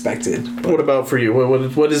as expected. What about for you?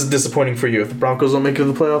 What is disappointing for you if the Broncos don't make it to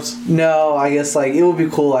the playoffs? No, I guess like it would be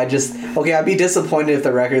cool. I'd be disappointed if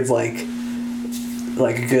the record's like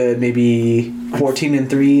a good maybe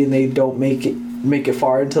 14-3 and they don't make it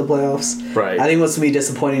far into the playoffs. Right. I think what's gonna be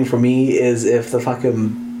disappointing for me is if the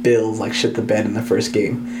fucking Bills like shit the bed in the first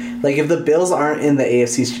game. Like if the Bills aren't in the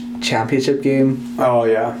AFC Championship game. Oh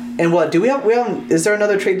yeah. And what do we have? Is there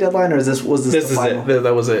another trade deadline or was this This the final? is it.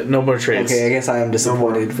 That was it. No more trades. Okay, I guess I am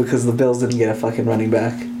disappointed because the Bills didn't get a fucking running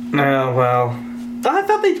back. Well, I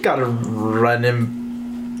thought they got a real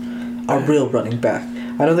running back.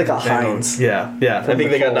 I know they got Hines. Yeah. I think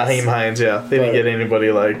they got Naheem Hines. Yeah, they didn't get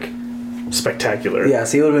anybody like spectacular. Yeah,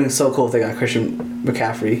 see, it would have been so cool if they got Christian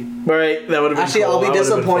McCaffrey. Right, that would have been. Actually, cool. I'll be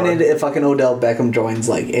disappointed if fucking Odell Beckham joins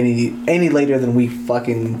like any later than week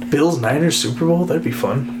fucking. Bills Niners Super Bowl. That'd be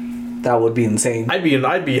fun. That would be insane. I'd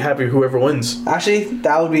be happy whoever wins. Actually,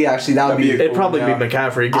 that would be. It'd probably be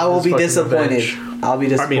McCaffrey. I will be disappointed. I'll be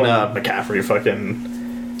disappointed. I mean, McCaffrey,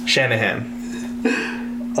 fucking Shanahan.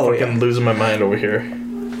 Oh, fucking losing my mind over here.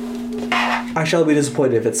 I shall be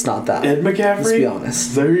disappointed if it's not that. Ed McCaffrey? Let's be honest.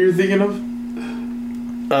 Is that who you're thinking of?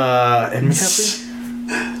 Ed McCaffrey?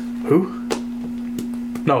 Who?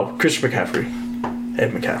 No, Christian McCaffrey.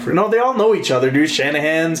 Ed McCaffrey. No, they all know each other, dude.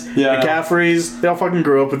 Shanahan's, McCaffrey's. They all fucking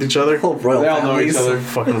grew up with each other. Whole royal They all families. know each other.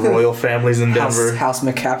 Fucking royal families in Denver. House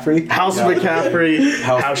McCaffrey. House McCaffrey.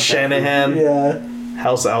 House Shanahan. Yeah.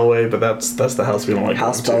 House Elway, but that's the house we don't like.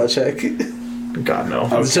 House going to. Belichick. God no.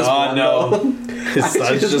 It's just God, one, no. though. His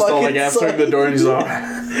son's just all like answering the door and he's all.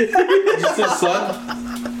 Just his son?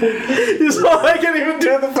 He's all, I can't even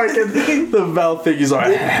do the mouth thing. He's all.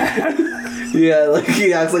 Yeah, like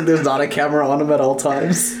he acts like there's not a camera on him at all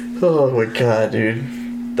times. Oh my god, dude.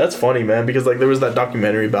 That's funny, man, because like there was that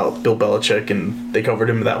documentary about Bill Belichick and they covered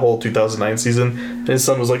him in that whole 2009 season and his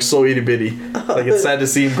son was like so itty bitty. Like it's sad to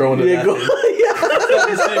see him grow into that.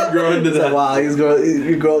 Grow into that. Wow,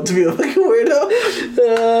 you grow up to be a fucking weirdo.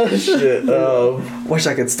 Shit. Wish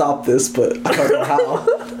I could stop this, but I don't know how.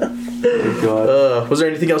 Oh god. Was there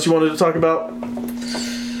anything else you wanted to talk about?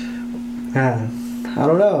 I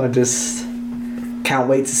don't know. I just can't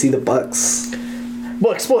wait to see the Bucks.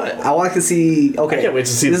 Bucks what? I want to see. Okay, I can't wait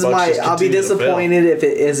to see the this Bucks is just I'll be continue to disappointed if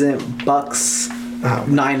it isn't Bucks,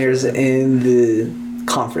 Niners in the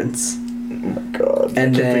conference. God. And I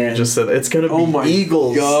can't believe then you just said that. It's gonna be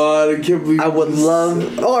Eagles. God, I can't believe I would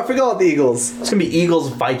love. Oh, I forgot about the Eagles. It's gonna be Eagles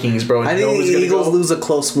Vikings, bro. I think the Eagles lose a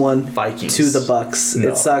close one Vikings to the Bucks. No.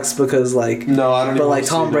 It sucks because like No, I don't. but even like want to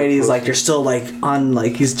Tom see Brady is that like you're still like on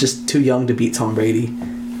like he's just too young to beat Tom Brady.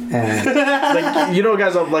 And like you know,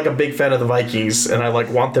 guys, I'm like a big fan of the Vikings, and I like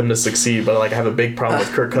want them to succeed, but like I have a big problem with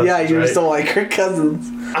Kirk Cousins. yeah, you right? just don't like Kirk Cousins.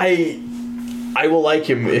 I will like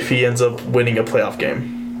him if he ends up winning a playoff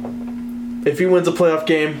game. If he wins a playoff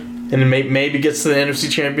game and maybe gets to the NFC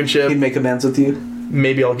Championship, He'd make amends with you.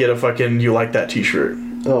 maybe I'll get a fucking "You Like That" T-shirt.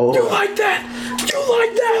 Oh, You like that? You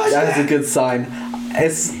like that? that is a good sign.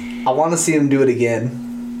 I want to see him do it again.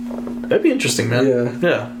 That'd be interesting, man.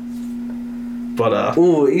 Yeah. But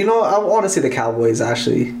Ooh, you know, I want to see the Cowboys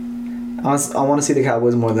actually. I want to see the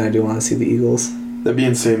Cowboys more than I do want to see the Eagles. That'd be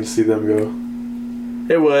insane to see them go.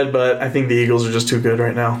 it would. But I think the Eagles are just too good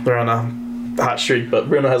right now. They're on a hot streak. But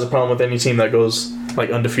Bruno has a problem with any team that goes like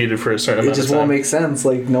undefeated for a certain It amount of just time. won't make sense.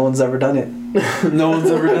 Like no one's ever done it. No one's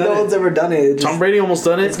ever done No it. one's ever done it. Tom Brady almost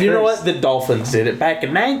done it. It's You know cursed. what? The Dolphins did it back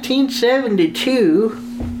in 1972.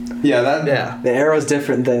 Yeah, that. Yeah. The era's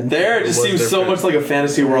different then. There, it just was seems so different. much like a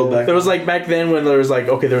fantasy world back. There was like back then when there was like,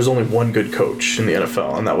 okay, there was only one good coach in the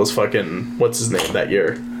NFL, and that was fucking, what's his name that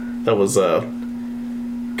year? That was, God,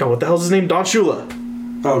 what the hell's his name? Don Shula.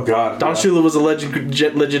 Oh god. Don Shula was a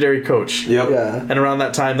legendary coach. Yep. Yeah. And around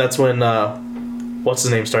that time, that's when, what's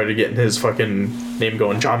his name started getting his fucking name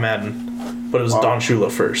going? John Madden. But it was Don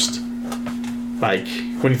Shula first. Like,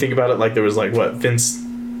 when you think about it, like, there was like, what, Vince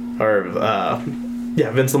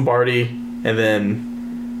Lombardi, and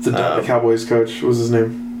then The Cowboys coach. What was his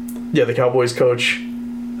name? yeah, the Cowboys coach.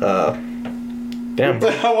 Damn.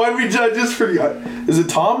 Why did we just forget? Is it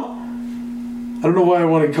Tom? I don't know why I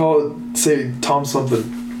want to say Tom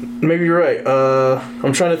something. Maybe you're right.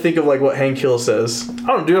 I'm trying to think of like what Hank Hill says.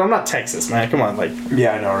 Oh, dude, I'm not Texas, man. Come on, like.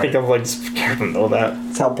 Yeah, I know, right? Think of like scared to know that.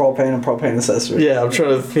 It's how propane and propane accessories. Yeah, I'm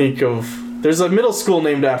trying to think of. There's a middle school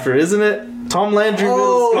named after it, isn't it? Tom Landry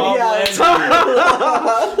Middle School. Yeah.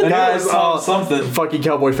 Guys, something. Fucking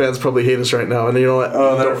Cowboy fans probably hate us right now, and you know what?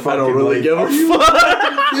 I don't really give a fuck.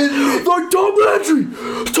 Like Tom Landry,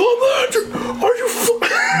 are you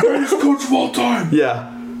Greatest coach of all time. Yeah.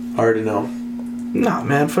 I already know. Nah,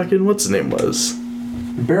 man, fucking what's his name was?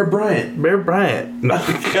 Bear Bryant. No.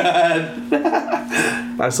 God.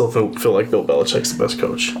 I still feel like Bill Belichick's the best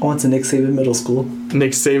coach. I went to Nick Saban Middle School.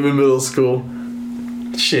 Nick Saban Middle School.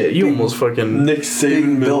 Shit, you almost fucking. Nick Saban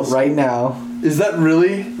Being built right now. Is that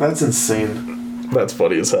really? That's insane. That's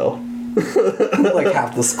funny as hell. Like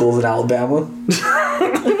half the schools in Alabama.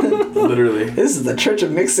 Literally. This is the Church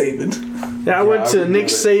of Nick Saban. Yeah, I went to Nick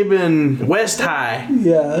Saban West High.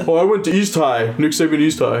 Yeah. Oh, I went to East High. Nick Saban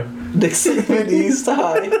East High. Nick Saban East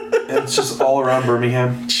High. And it's just all around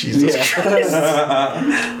Birmingham. Jesus Christ.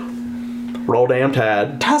 Roll damn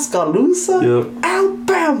tide. Tuscaloosa, Yep.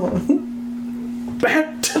 Alabama.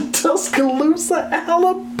 Back to Tuscaloosa,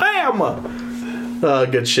 Alabama.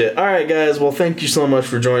 Good shit. All right, guys. Well, thank you so much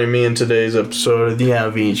for joining me in today's episode of the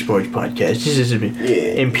Irving Sports Podcast. This is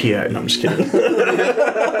NPR. No, I'm just kidding.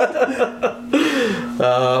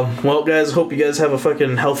 Well, guys, hope you guys have a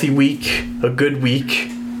fucking healthy week, a good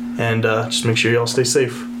week, and just make sure y'all stay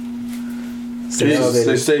safe.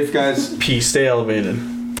 Stay safe, guys. Peace. Stay elevated.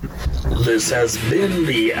 This has been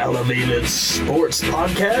the Elevated Sports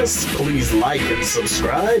Podcast. Please like and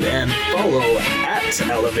subscribe and follow at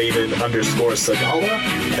Elevated_Sagala,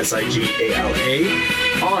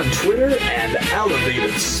 SIGALA, on Twitter and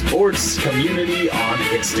Elevated Sports Community on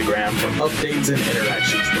Instagram for updates and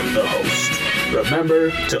interactions with the host.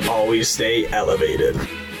 Remember to always stay elevated.